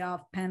have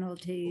payoff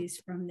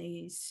penalties from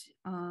these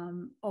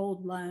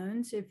old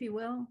loans, if you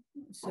will.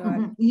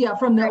 So yeah,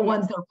 from the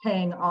ones they're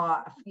paying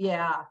off.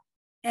 Yeah.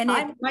 And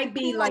it might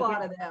be like a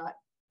lot of that.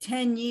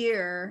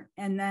 10-year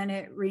and then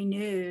it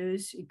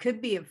renews. It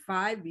could be a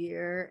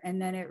 5-year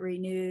and then it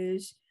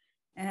renews.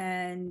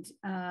 And,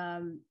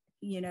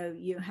 you know,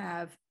 you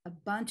have a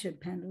bunch of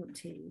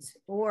penalties,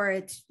 or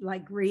it's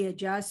like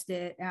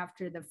readjusted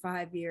after the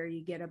 5-year,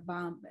 you get a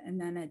bump, and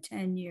then a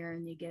 10-year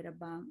and you get a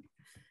bump.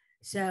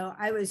 So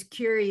I was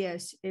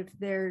curious if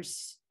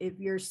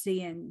you're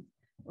seeing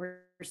or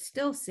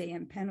still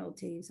seeing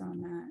penalties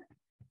on that.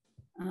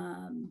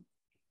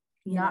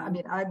 I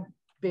mean, I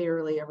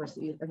barely ever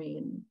see, I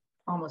mean,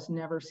 almost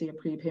never see a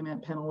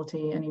prepayment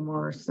penalty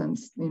anymore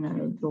since, you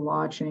know, the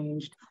law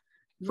changed.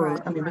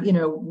 But, you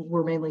know,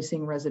 we're mainly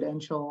seeing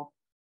residential.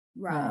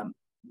 Right.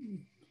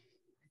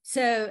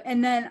 So,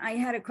 and then I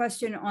had a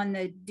question on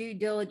the due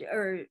diligence,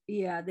 or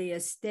the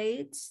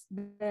estates,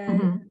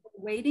 the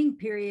waiting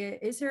period.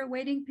 Is there a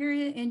waiting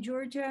period in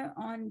Georgia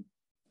on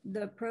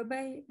the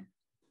probate?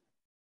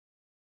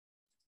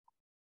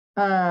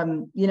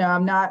 You know,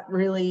 I'm not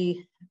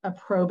really a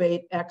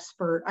probate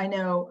expert. I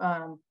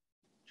know,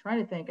 trying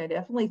to think, I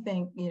definitely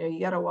think, you know, you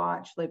got to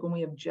watch, like when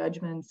we have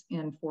judgments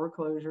and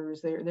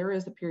foreclosures, there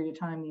is a period of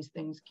time these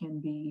things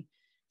can be,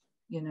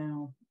 you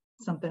know,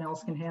 something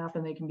else can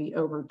happen, they can be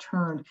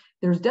overturned.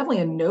 There's definitely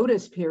a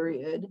notice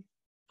period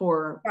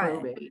for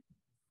probate.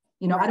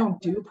 You know, I don't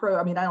do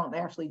I don't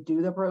actually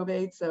do the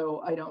probate,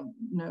 so I don't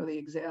know the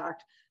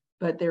exact,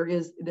 but there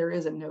is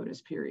a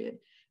notice period.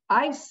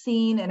 I've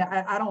seen, and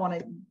I don't want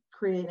to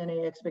create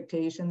any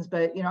expectations,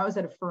 but, you know, I was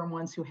at a firm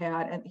once who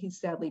had, and he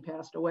sadly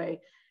passed away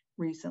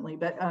recently,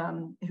 but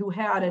who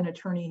had an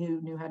attorney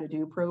who knew how to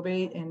do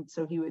probate, and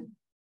so he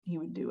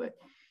would do it.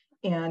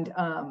 And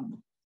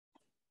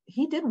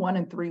he did one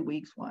in 3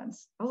 weeks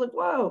once. I was like,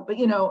 whoa. But,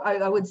 you know,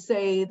 I would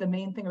say the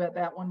main thing about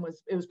that one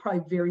was it was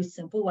probably very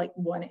simple, like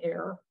one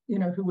heir, you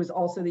know, who was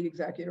also the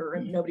executor,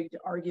 and nobody to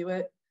argue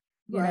it,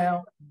 you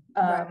know.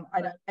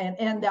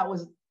 And that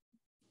was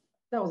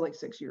like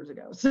 6 years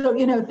ago. So,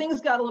 you know, things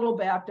got a little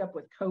backed up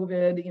with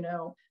COVID, you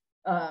know.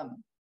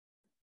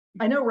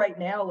 I know right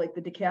now, like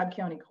the DeKalb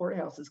County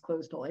Courthouse is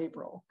closed till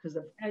April because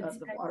of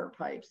the water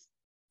pipes.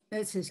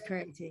 This is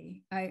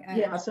crazy.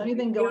 So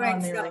anything going on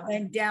there?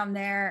 And down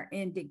there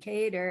in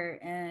Decatur,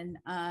 and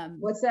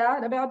what's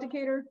that about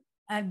Decatur?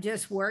 I'm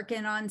just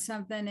working on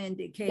something in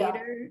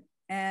Decatur,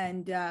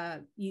 and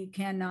you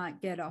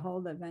cannot get a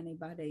hold of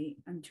anybody.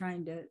 I'm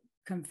trying to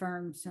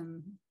confirm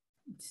some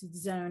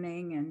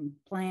zoning and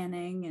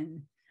planning,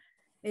 and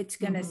it's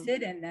going to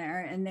sit in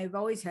there, and they've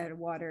always had a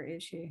water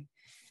issue.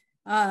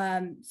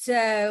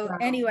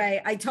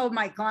 Anyway, I told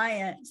my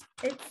clients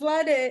it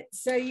flooded,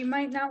 so you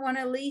might not want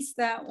to lease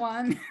that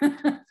one.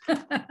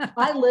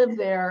 I live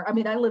there. I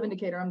mean, I live in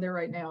Decatur. I'm there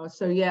right now.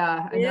 So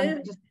yeah,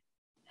 and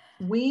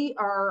we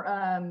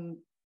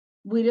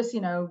just,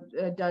 you know,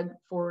 dug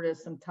forward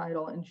as some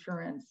title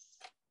insurance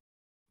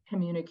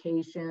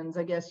communications.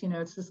 I guess, you know,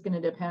 it's just going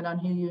to depend on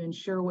who you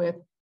insure with.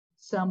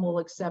 Some will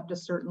accept a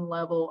certain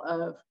level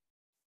of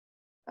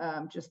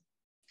just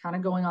kind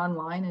of going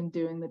online and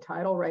doing the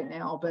title right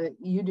now, but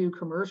you do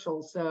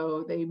commercials,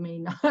 so they may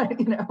not,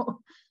 you know,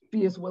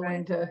 be as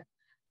willing to.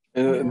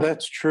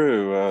 That's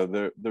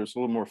true. There's a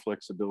little more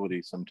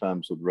flexibility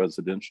sometimes with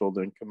residential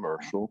than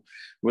commercial.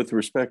 With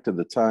respect to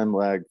the time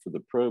lag for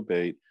the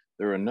probate,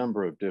 there are a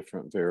number of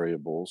different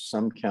variables.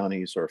 Some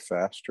counties are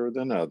faster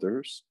than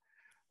others.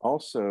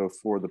 Also,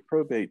 for the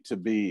probate to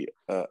be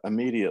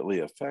immediately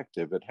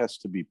effective, it has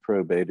to be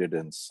probated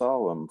in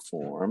solemn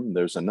form.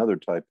 There's another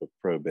type of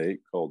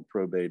probate called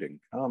probate in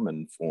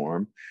common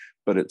form,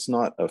 but it's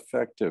not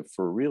effective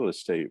for real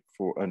estate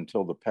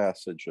until the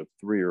passage of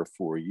 3 or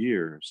 4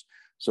 years.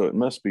 So it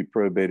must be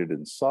probated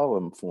in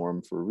solemn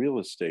form for real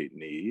estate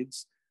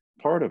needs.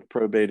 Part of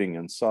probating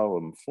in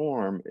solemn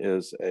form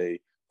is a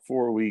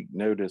 4-week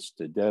notice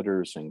to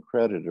debtors and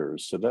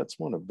creditors. So that's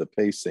one of the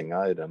pacing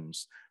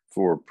items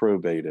for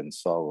probate in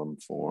solemn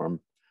form.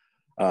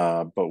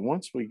 But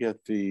once we get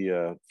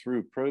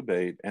through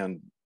probate, and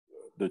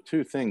the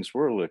two things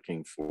we're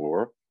looking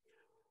for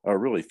are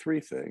really 3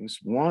 things.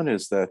 One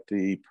is that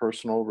the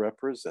personal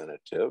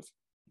representative,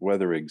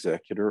 whether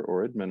executor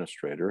or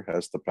administrator,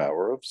 has the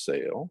power of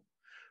sale.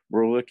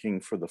 we're looking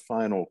for the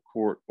final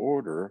court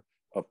order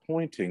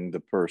appointing the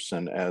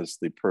person as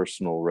the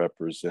personal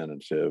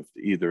representative,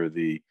 either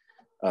the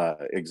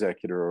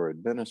executor or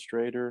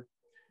administrator.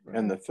 Right.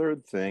 And the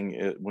third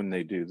thing, when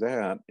they do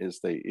that, is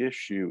they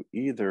issue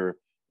either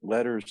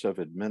letters of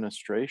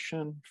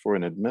administration for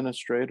an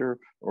administrator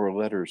or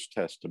letters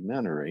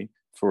testamentary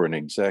for an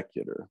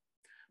executor.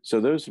 So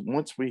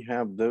once we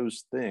have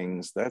those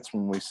things, that's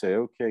when we say,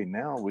 okay,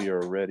 now we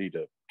are ready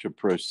to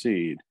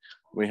proceed.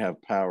 We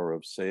have power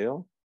of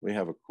sale. We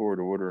have a court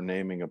order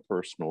naming a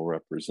personal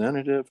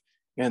representative,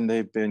 and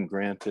they've been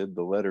granted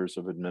the letters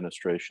of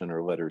administration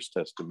or letters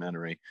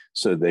testamentary,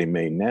 so they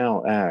may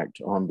now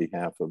act on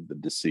behalf of the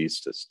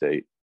deceased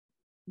estate.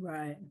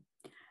 Right.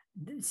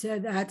 So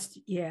that's,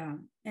 yeah.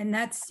 And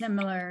that's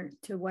similar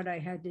to what I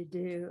had to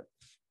do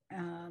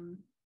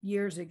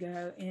years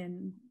ago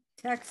in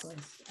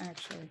Texas,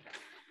 actually.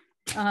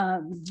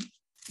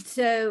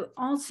 So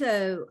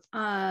also,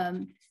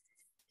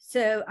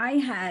 so I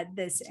had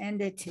this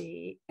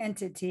entity,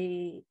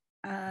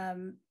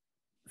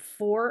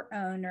 4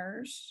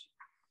 owners,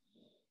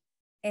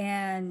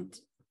 and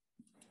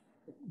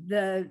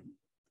the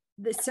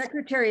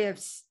Secretary of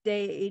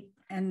State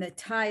and the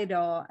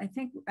title, I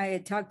think I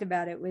had talked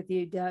about it with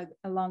you, Doug,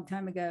 a long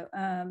time ago.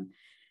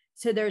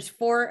 So there's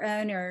 4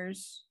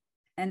 owners,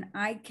 and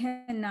I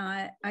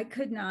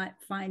could not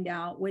find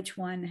out which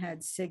one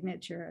had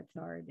signature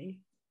authority.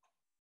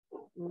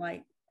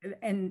 Like,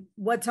 and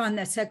what's on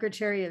the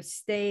Secretary of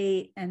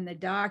State and the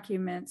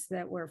documents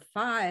that were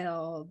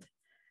filed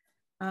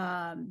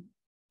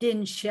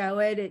didn't show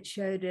it. It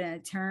showed an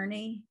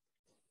attorney.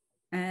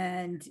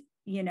 And,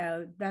 you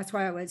know, that's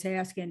why I was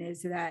asking,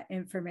 is that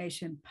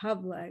information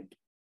public?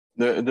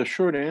 The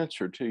short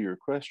answer to your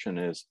question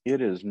is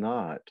it is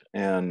not.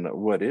 And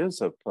what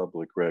is a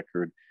public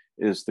record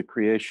is the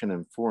creation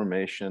and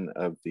formation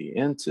of the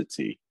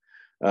entity.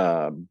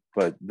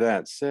 But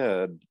that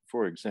said,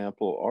 for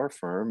example, our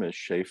firm is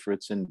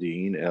Schaefritz and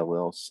Dean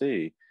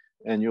LLC,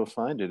 and you'll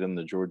find it in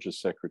the Georgia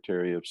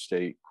Secretary of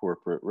State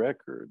corporate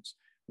records.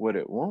 What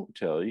it won't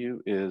tell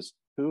you is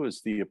who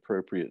is the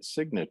appropriate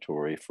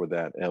signatory for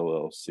that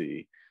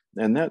LLC.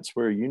 And that's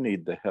where you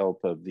need the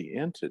help of the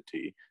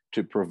entity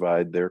to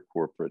provide their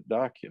corporate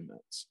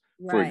documents.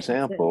 Right. For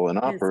example, an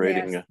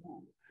operating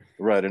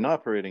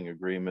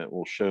agreement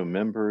will show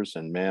members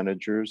and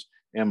managers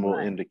and will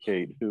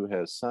indicate who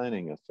has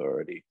signing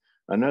authority.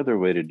 Another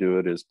way to do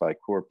it is by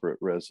corporate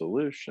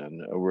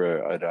resolution, where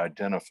it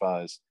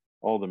identifies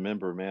all the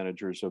member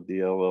managers of the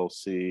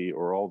LLC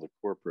or all the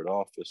corporate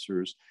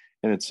officers.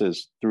 And it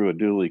says, through a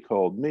duly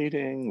called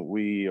meeting,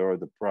 we are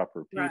the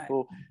proper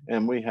people,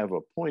 and we have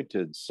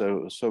appointed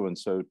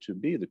so-and-so to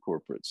be the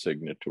corporate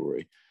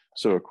signatory.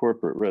 So a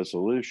corporate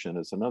resolution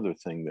is another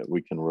thing that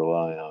we can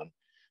rely on.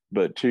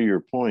 But to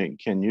your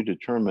point, can you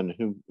determine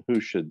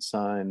who should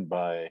sign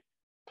by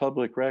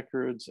public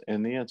records?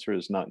 And the answer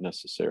is not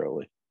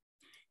necessarily.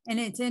 And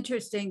it's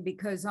interesting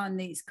because on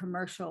these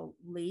commercial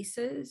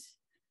leases,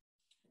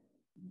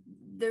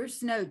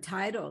 there's no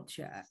title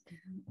check.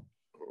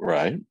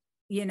 Right.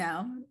 You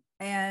know,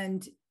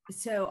 and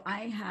so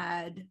I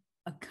had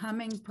a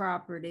Cumming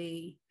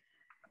property,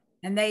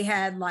 and they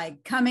had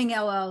like Cumming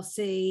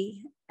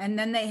LLC, and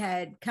then they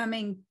had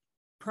Cumming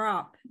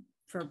Prop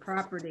for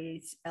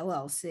Properties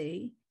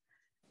LLC.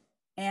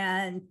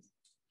 And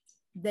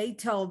they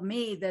told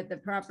me that the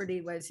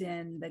property was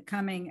in the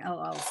Cumming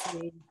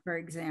LLC, for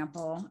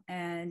example.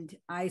 And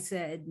I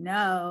said,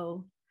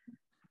 no,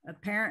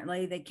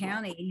 apparently the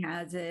county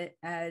has it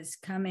as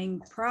Cumming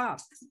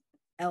Prop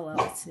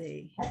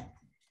LLC.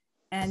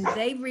 And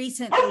they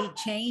recently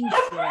changed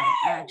it,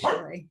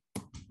 actually.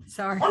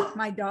 Sorry,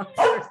 my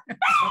doctor.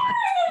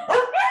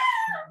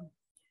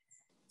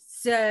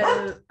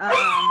 So,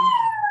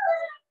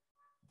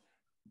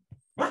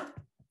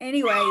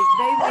 anyway,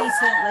 they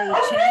recently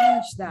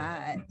changed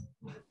that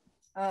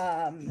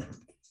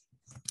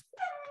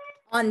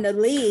on the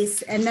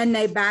lease, and then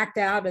they backed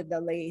out of the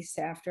lease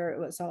after it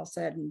was all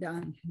said and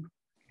done.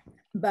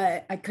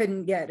 But I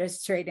couldn't get a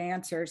straight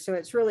answer. So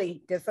it's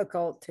really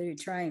difficult to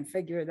try and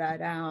figure that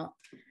out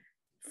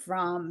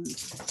from,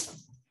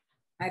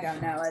 I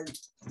don't know,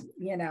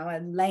 a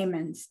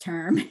layman's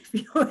term, if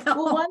you will.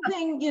 Well, one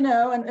thing, you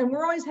know, and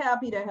we're always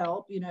happy to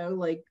help, you know,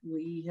 like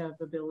we have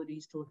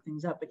abilities to look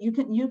things up, but you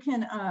can you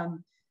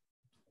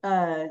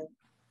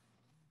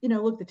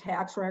know, look the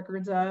tax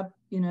records up,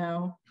 you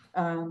know,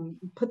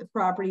 put the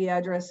property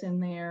address in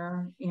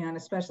there, and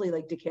especially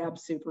like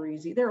DeKalb's super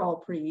easy. They're all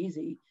pretty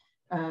easy.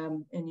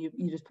 And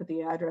you just put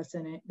the address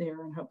in it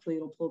there, and hopefully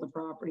it'll pull the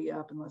property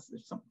up unless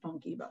there's something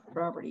funky about the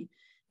property.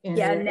 And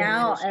yeah,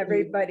 now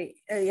everybody,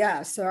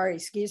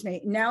 excuse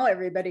me. Now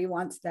everybody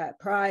wants that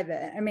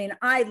private. I mean,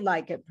 I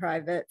like it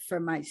private for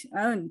my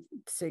own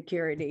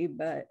security,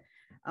 but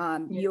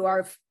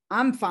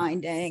I'm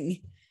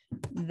finding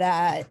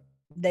that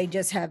they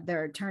just have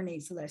their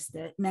attorneys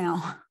listed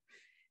now.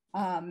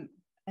 And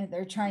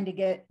they're trying to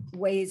get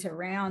ways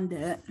around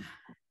it.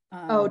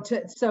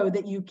 So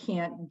that you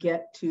can't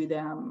get to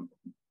them.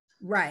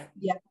 Right.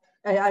 Yeah.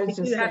 I was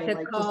just You have saying, to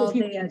like, call just if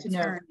you the need to know,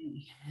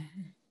 attorney.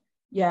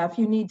 yeah, if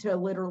you need to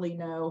literally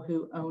know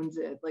who owns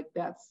it, like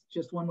that's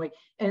just one way.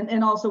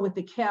 And also with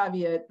the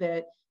caveat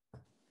that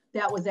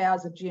that was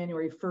as of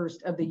January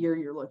 1st of the year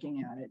you're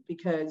looking at it,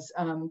 because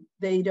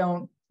they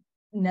don't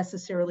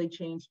necessarily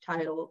change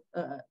title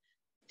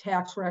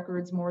tax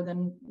records more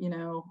than,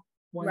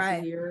 once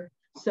Right. a year.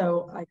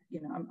 So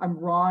I'm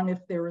wrong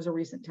if there was a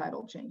recent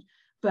title change,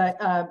 but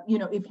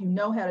if you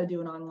know how to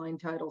do an online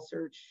title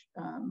search,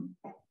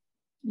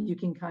 you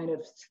can kind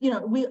of,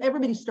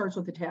 everybody starts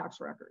with the tax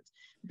records,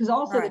 because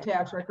also Right. the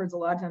tax records a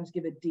lot of times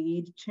give a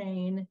deed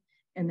chain,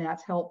 and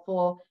that's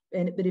helpful.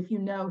 But if you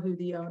know who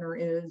the owner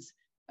is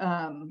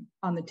on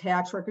the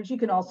tax records, you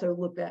can also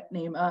look that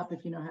name up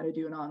if you know how to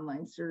do an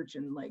online search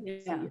and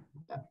see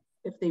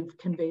if they've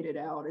conveyed it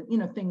out,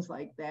 and things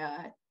like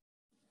that.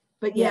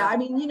 But yeah, I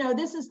mean,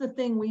 this is the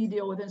thing we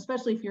deal with,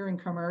 especially if you're in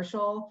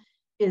commercial,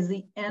 is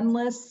the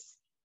endless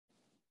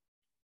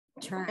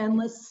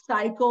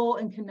cycle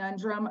and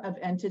conundrum of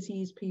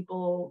entities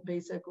people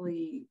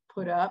basically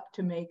put up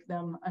to make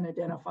them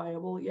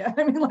unidentifiable. Yeah,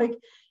 I mean,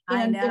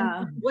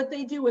 and what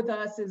they do with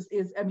us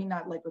is I mean,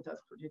 not like with us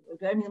particularly,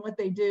 but I mean, what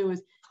they do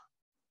is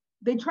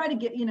they try to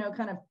get,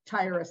 kind of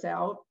tire us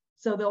out.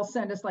 So they'll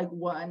send us like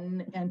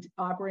one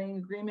operating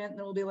agreement, and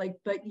they'll be like,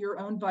 but you're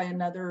owned by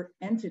another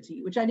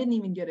entity, which I didn't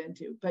even get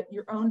into, but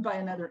you're owned by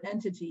another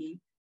entity.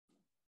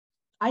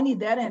 I need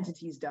that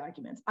entity's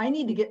documents. I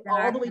need to get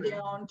all the way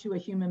down to a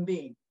human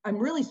being. I'm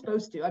really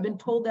supposed to. I've been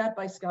told that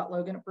by Scott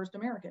Logan at First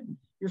American.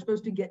 You're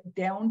supposed to get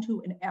down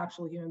to an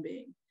actual human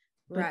being.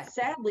 But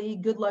sadly,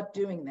 good luck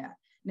doing that.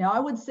 Now, I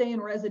would say in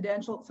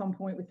residential, at some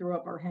point we throw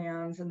up our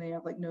hands and they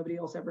have like nobody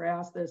else ever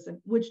asked this, and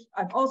which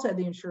I've also had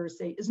the insurers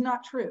say is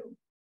not true.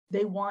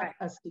 They want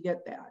us to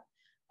get that.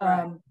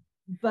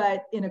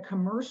 But in a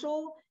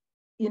commercial,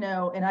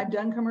 and I've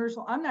done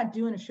commercial, I'm not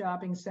doing a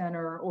shopping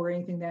center or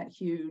anything that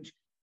huge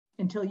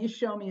until you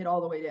show me it all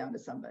the way down to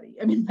somebody.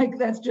 I mean, like,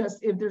 that's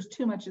just, if there's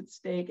too much at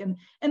stake, and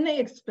they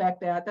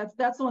expect that.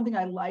 That's the one thing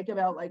I like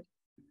about like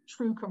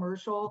true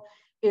commercial,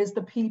 is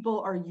the people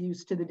are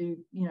used to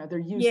they're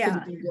used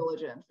to the due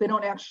diligence. They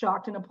don't act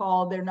shocked and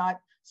appalled. They're not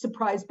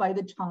surprised by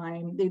the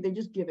time. They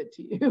just give it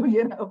to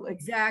you,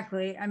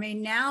 Exactly. I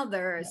mean, now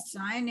they're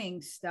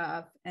assigning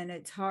stuff and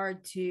it's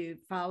hard to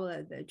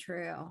follow the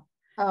trail.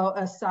 Oh,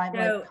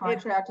 like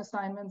contract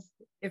assignments.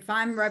 If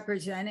I'm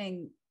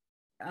representing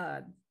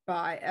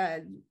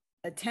by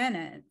a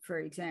tenant, for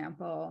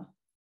example,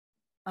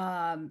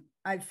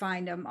 I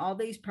find them all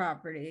these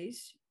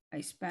properties. I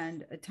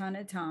spend a ton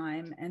of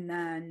time, and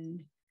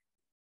then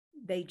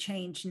they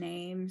change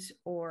names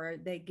or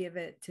they give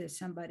it to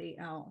somebody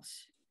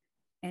else.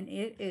 And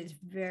it is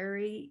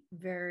very,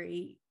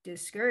 very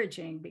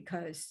discouraging,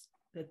 because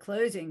the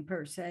closing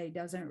per se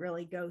doesn't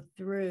really go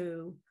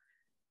through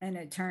an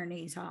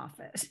attorney's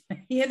office.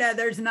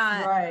 There's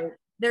not,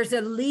 there's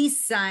a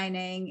lease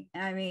signing.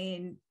 I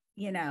mean,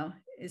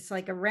 it's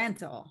like a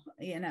rental,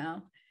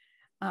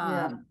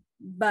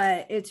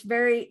 but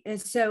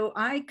so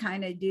I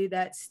kind of do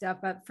that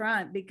stuff up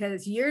front,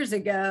 because years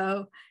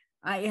ago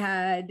I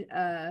had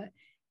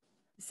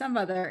some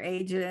other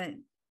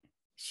agent,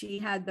 she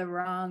had the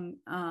wrong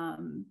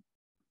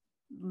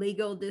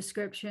legal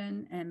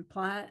description and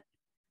plat,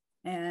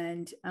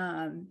 and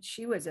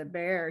she was a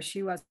bear.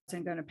 She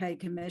wasn't going to pay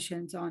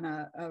commissions on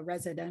a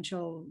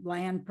residential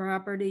land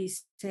property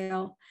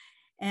sale.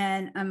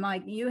 And I'm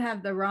like, you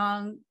have the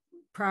wrong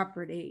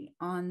property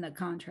on the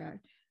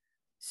contract.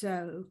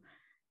 So,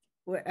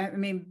 I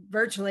mean,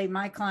 virtually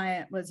my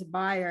client was a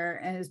buyer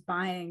and is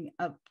buying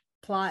a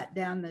plot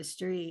down the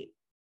street.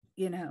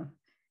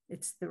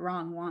 It's the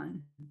wrong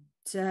one.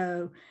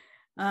 So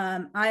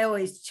I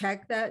always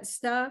check that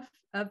stuff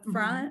up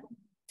front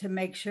to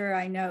make sure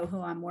I know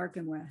who I'm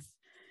working with.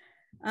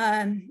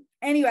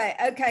 Anyway,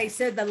 okay.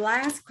 So the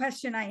last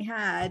question I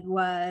had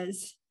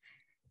was,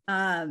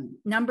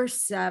 number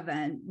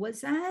 7,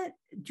 was that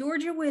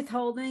Georgia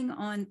withholding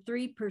on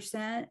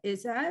 3%?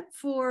 Is that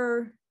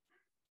for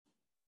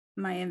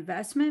my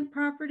investment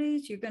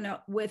properties? You're going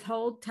to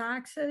withhold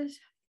taxes?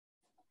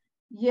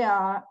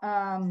 Yeah,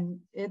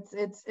 it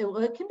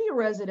can be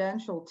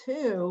residential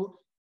too.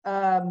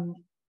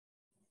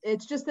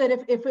 It's just that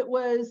if it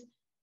was,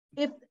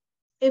 if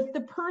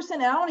the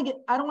person, I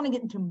don't want to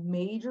get into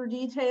major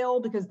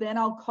detail, because then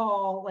I'll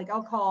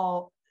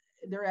call,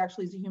 there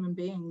actually is a human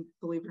being,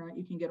 believe it or not,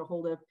 you can get a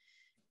hold of.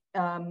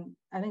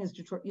 I think it's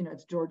Detroit,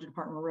 it's Georgia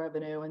Department of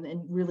Revenue,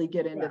 and really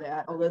get into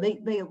that. Although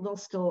they'll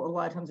still, a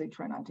lot of times they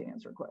try not to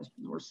answer questions.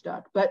 We're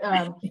stuck, but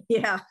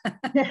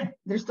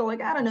they're still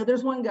like, I don't know.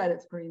 There's one guy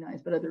that's pretty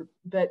nice,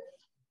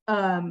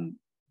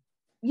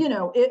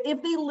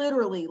 if they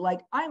literally,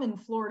 like, I'm in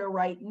Florida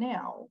right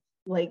now,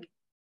 like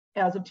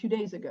as of 2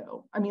 days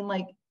ago. I mean,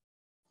 like,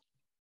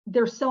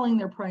 they're selling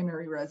their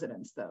primary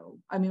residence though.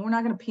 I mean, we're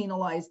not going to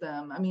penalize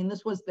them. I mean,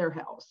 this was their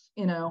house,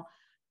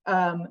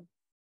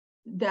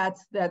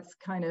 that's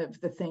kind of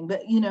the thing.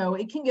 But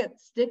it can get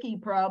sticky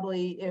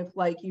probably if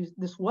like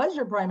this was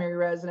your primary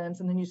residence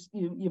and then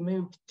you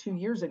moved 2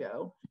 years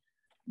ago.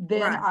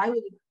 Then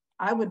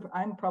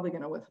I'm probably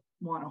going to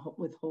want to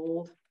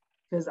withhold,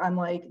 because I'm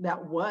like,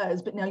 that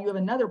was, but now you have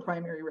another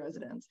primary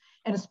residence.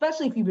 And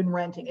especially if you've been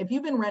renting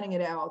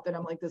it out, then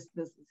I'm like, this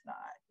is not,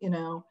 you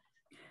know.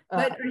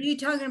 But are you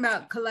talking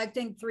about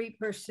collecting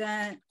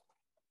 3%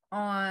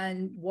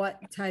 on what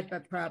type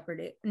of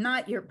property?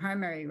 Not your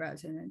primary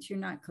residence. You're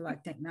not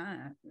collecting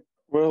that.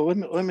 Well,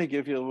 let me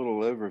give you a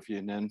little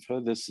overview,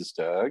 Ninfa. This is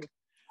Doug.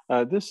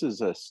 This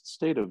is a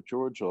state of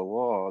Georgia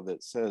law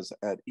that says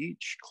at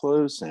each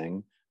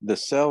closing, the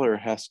seller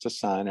has to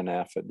sign an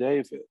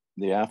affidavit.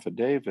 The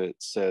affidavit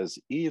says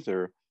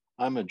either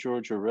I'm a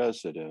Georgia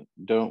resident,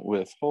 don't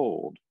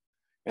withhold.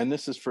 And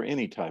this is for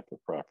any type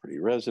of property,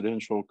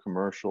 residential,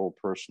 commercial,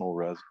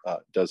 personal,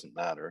 doesn't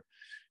matter.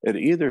 It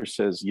either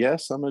says,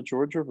 yes, I'm a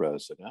Georgia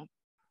resident,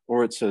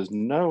 or it says,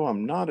 no,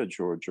 I'm not a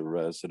Georgia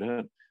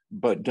resident,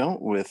 but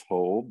don't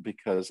withhold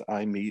because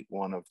I meet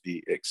one of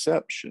the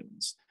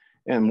exceptions.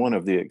 And one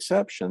of the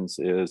exceptions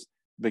is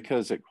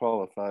because it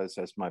qualifies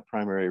as my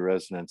primary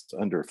residence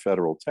under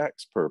federal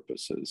tax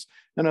purposes.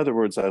 In other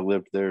words, I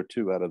lived there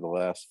 2 out of the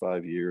last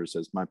 5 years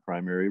as my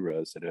primary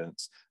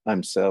residence.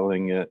 I'm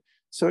selling it.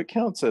 So it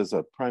counts as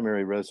a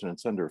primary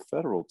residence under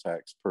federal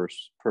tax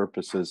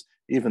purposes,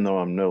 even though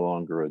I'm no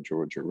longer a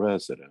Georgia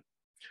resident.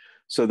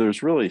 So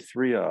there's really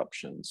 3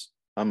 options.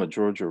 I'm a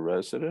Georgia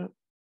resident.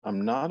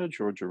 I'm not a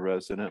Georgia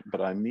resident, but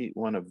I meet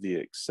one of the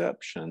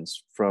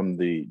exceptions from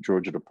the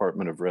Georgia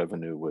Department of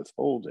Revenue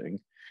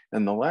withholding.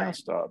 And the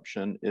last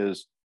option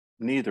is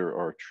neither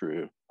are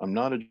true. I'm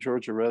not a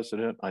Georgia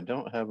resident. I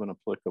don't have an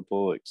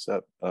applicable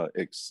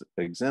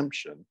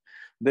exemption.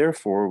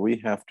 Therefore,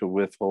 we have to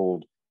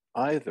withhold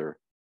either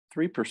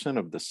 3%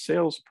 of the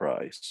sales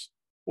price,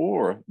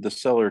 or the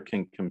seller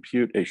can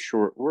compute a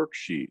short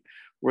worksheet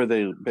where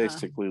they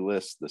basically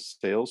list the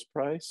sales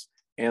price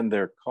and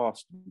their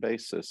cost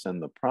basis in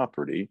the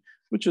property,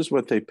 which is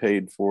what they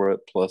paid for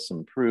it plus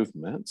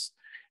improvements.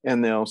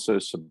 And they also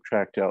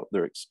subtract out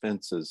their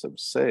expenses of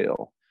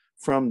sale.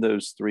 From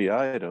those 3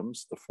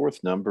 items, the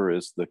 4th number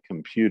is the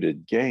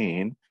computed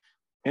gain.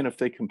 And if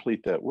they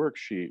complete that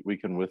worksheet, we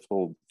can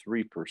withhold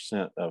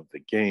 3% of the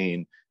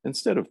gain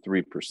instead of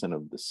 3%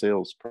 of the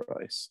sales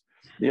price.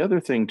 The other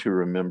thing to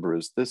remember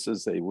is this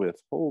is a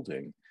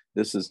withholding.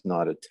 This is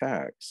not a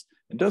tax.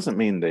 It doesn't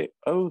mean they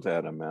owe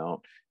that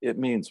amount. It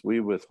means we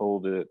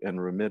withhold it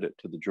and remit it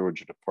to the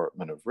Georgia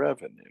Department of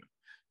Revenue.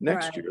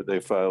 Next year, they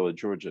file a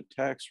Georgia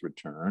tax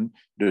return,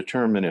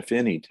 determine if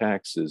any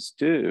tax is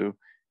due,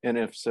 and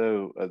if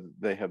so,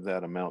 they have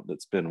that amount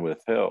that's been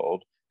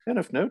withheld. And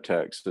if no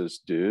tax is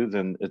due,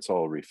 then it's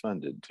all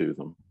refunded to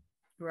them.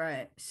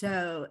 Right.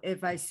 So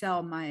if I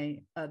sell my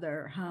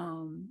other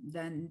home,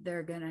 then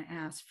they're going to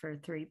ask for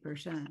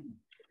 3%.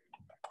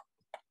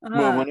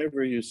 Well,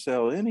 whenever you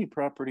sell any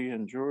property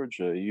in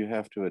Georgia, you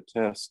have to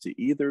attest to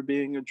either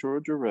being a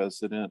Georgia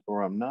resident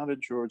or I'm not a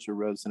Georgia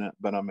resident,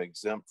 but I'm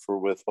exempt for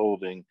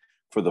withholding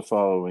for the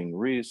following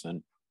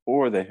reason,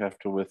 or they have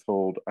to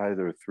withhold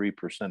either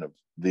 3% of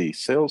the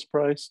sales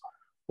price,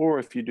 or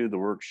if you do the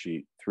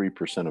worksheet,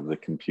 3% of the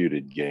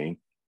computed gain.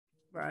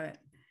 Right.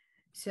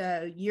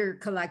 So you're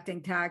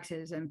collecting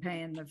taxes and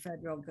paying the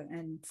federal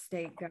and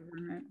state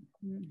government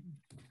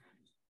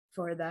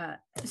for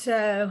that.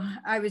 So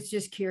I was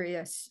just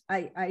curious.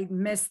 I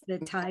missed the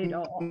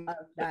title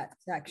of that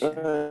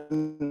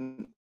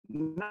section.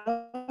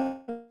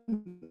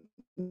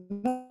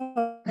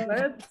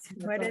 Whoops,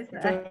 what is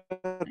that?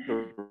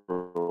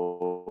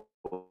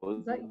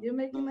 Is that you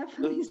making that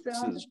funny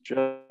sound? This is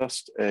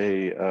just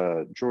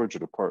a Georgia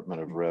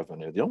Department of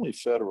Revenue. The only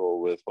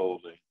federal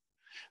withholding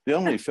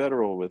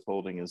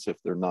is if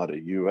they're not a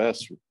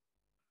U.S.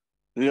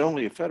 The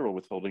only federal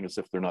withholding is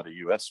if they're not a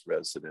U.S.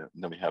 resident,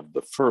 and then we have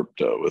the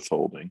FERPTA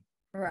withholding.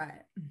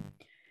 Right.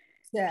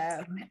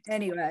 So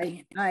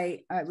anyway,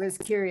 I was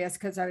curious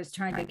because I was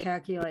trying to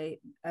calculate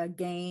a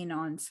gain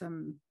on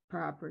some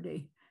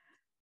property,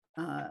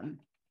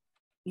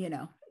 you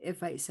know,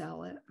 if I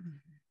sell it.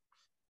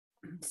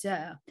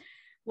 So,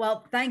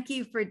 well, thank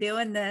you for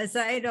doing this.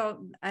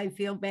 I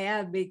feel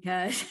bad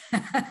because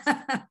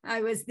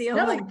I was the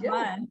only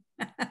one.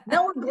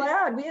 No, we're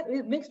glad.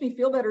 It makes me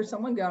feel better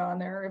someone got on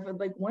there. If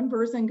like one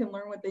person can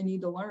learn what they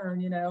need to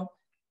learn, you know,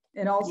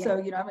 and also,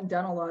 you know, I haven't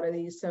done a lot of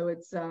these, so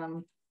it's,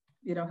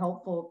 you know,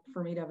 helpful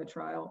for me to have a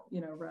trial,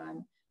 you know,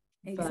 run.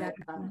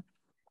 Exactly. But,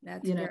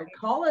 that's you know,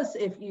 call us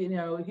if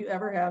you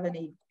ever have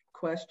any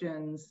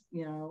questions,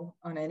 you know,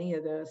 on any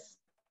of this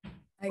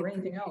or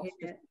anything else.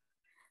 Just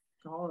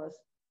call us.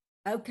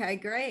 Okay,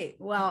 great.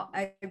 Well,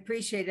 I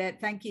appreciate it.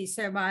 Thank you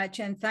so much.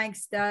 And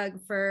thanks,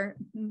 Doug, for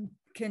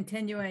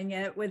continuing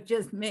it with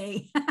just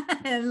me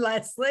and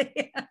Lesley.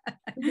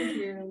 Thank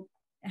you.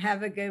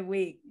 Have a good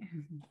week.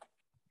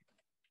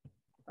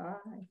 Bye.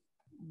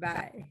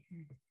 Bye.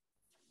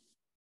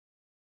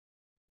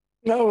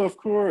 No, of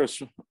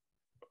course.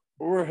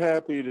 We're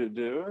happy to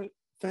do it.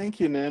 Thank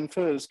you,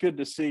 Ninfa. It's good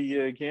to see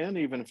you again,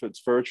 even if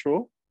it's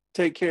virtual.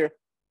 Take care.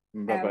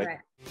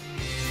 Bye-bye.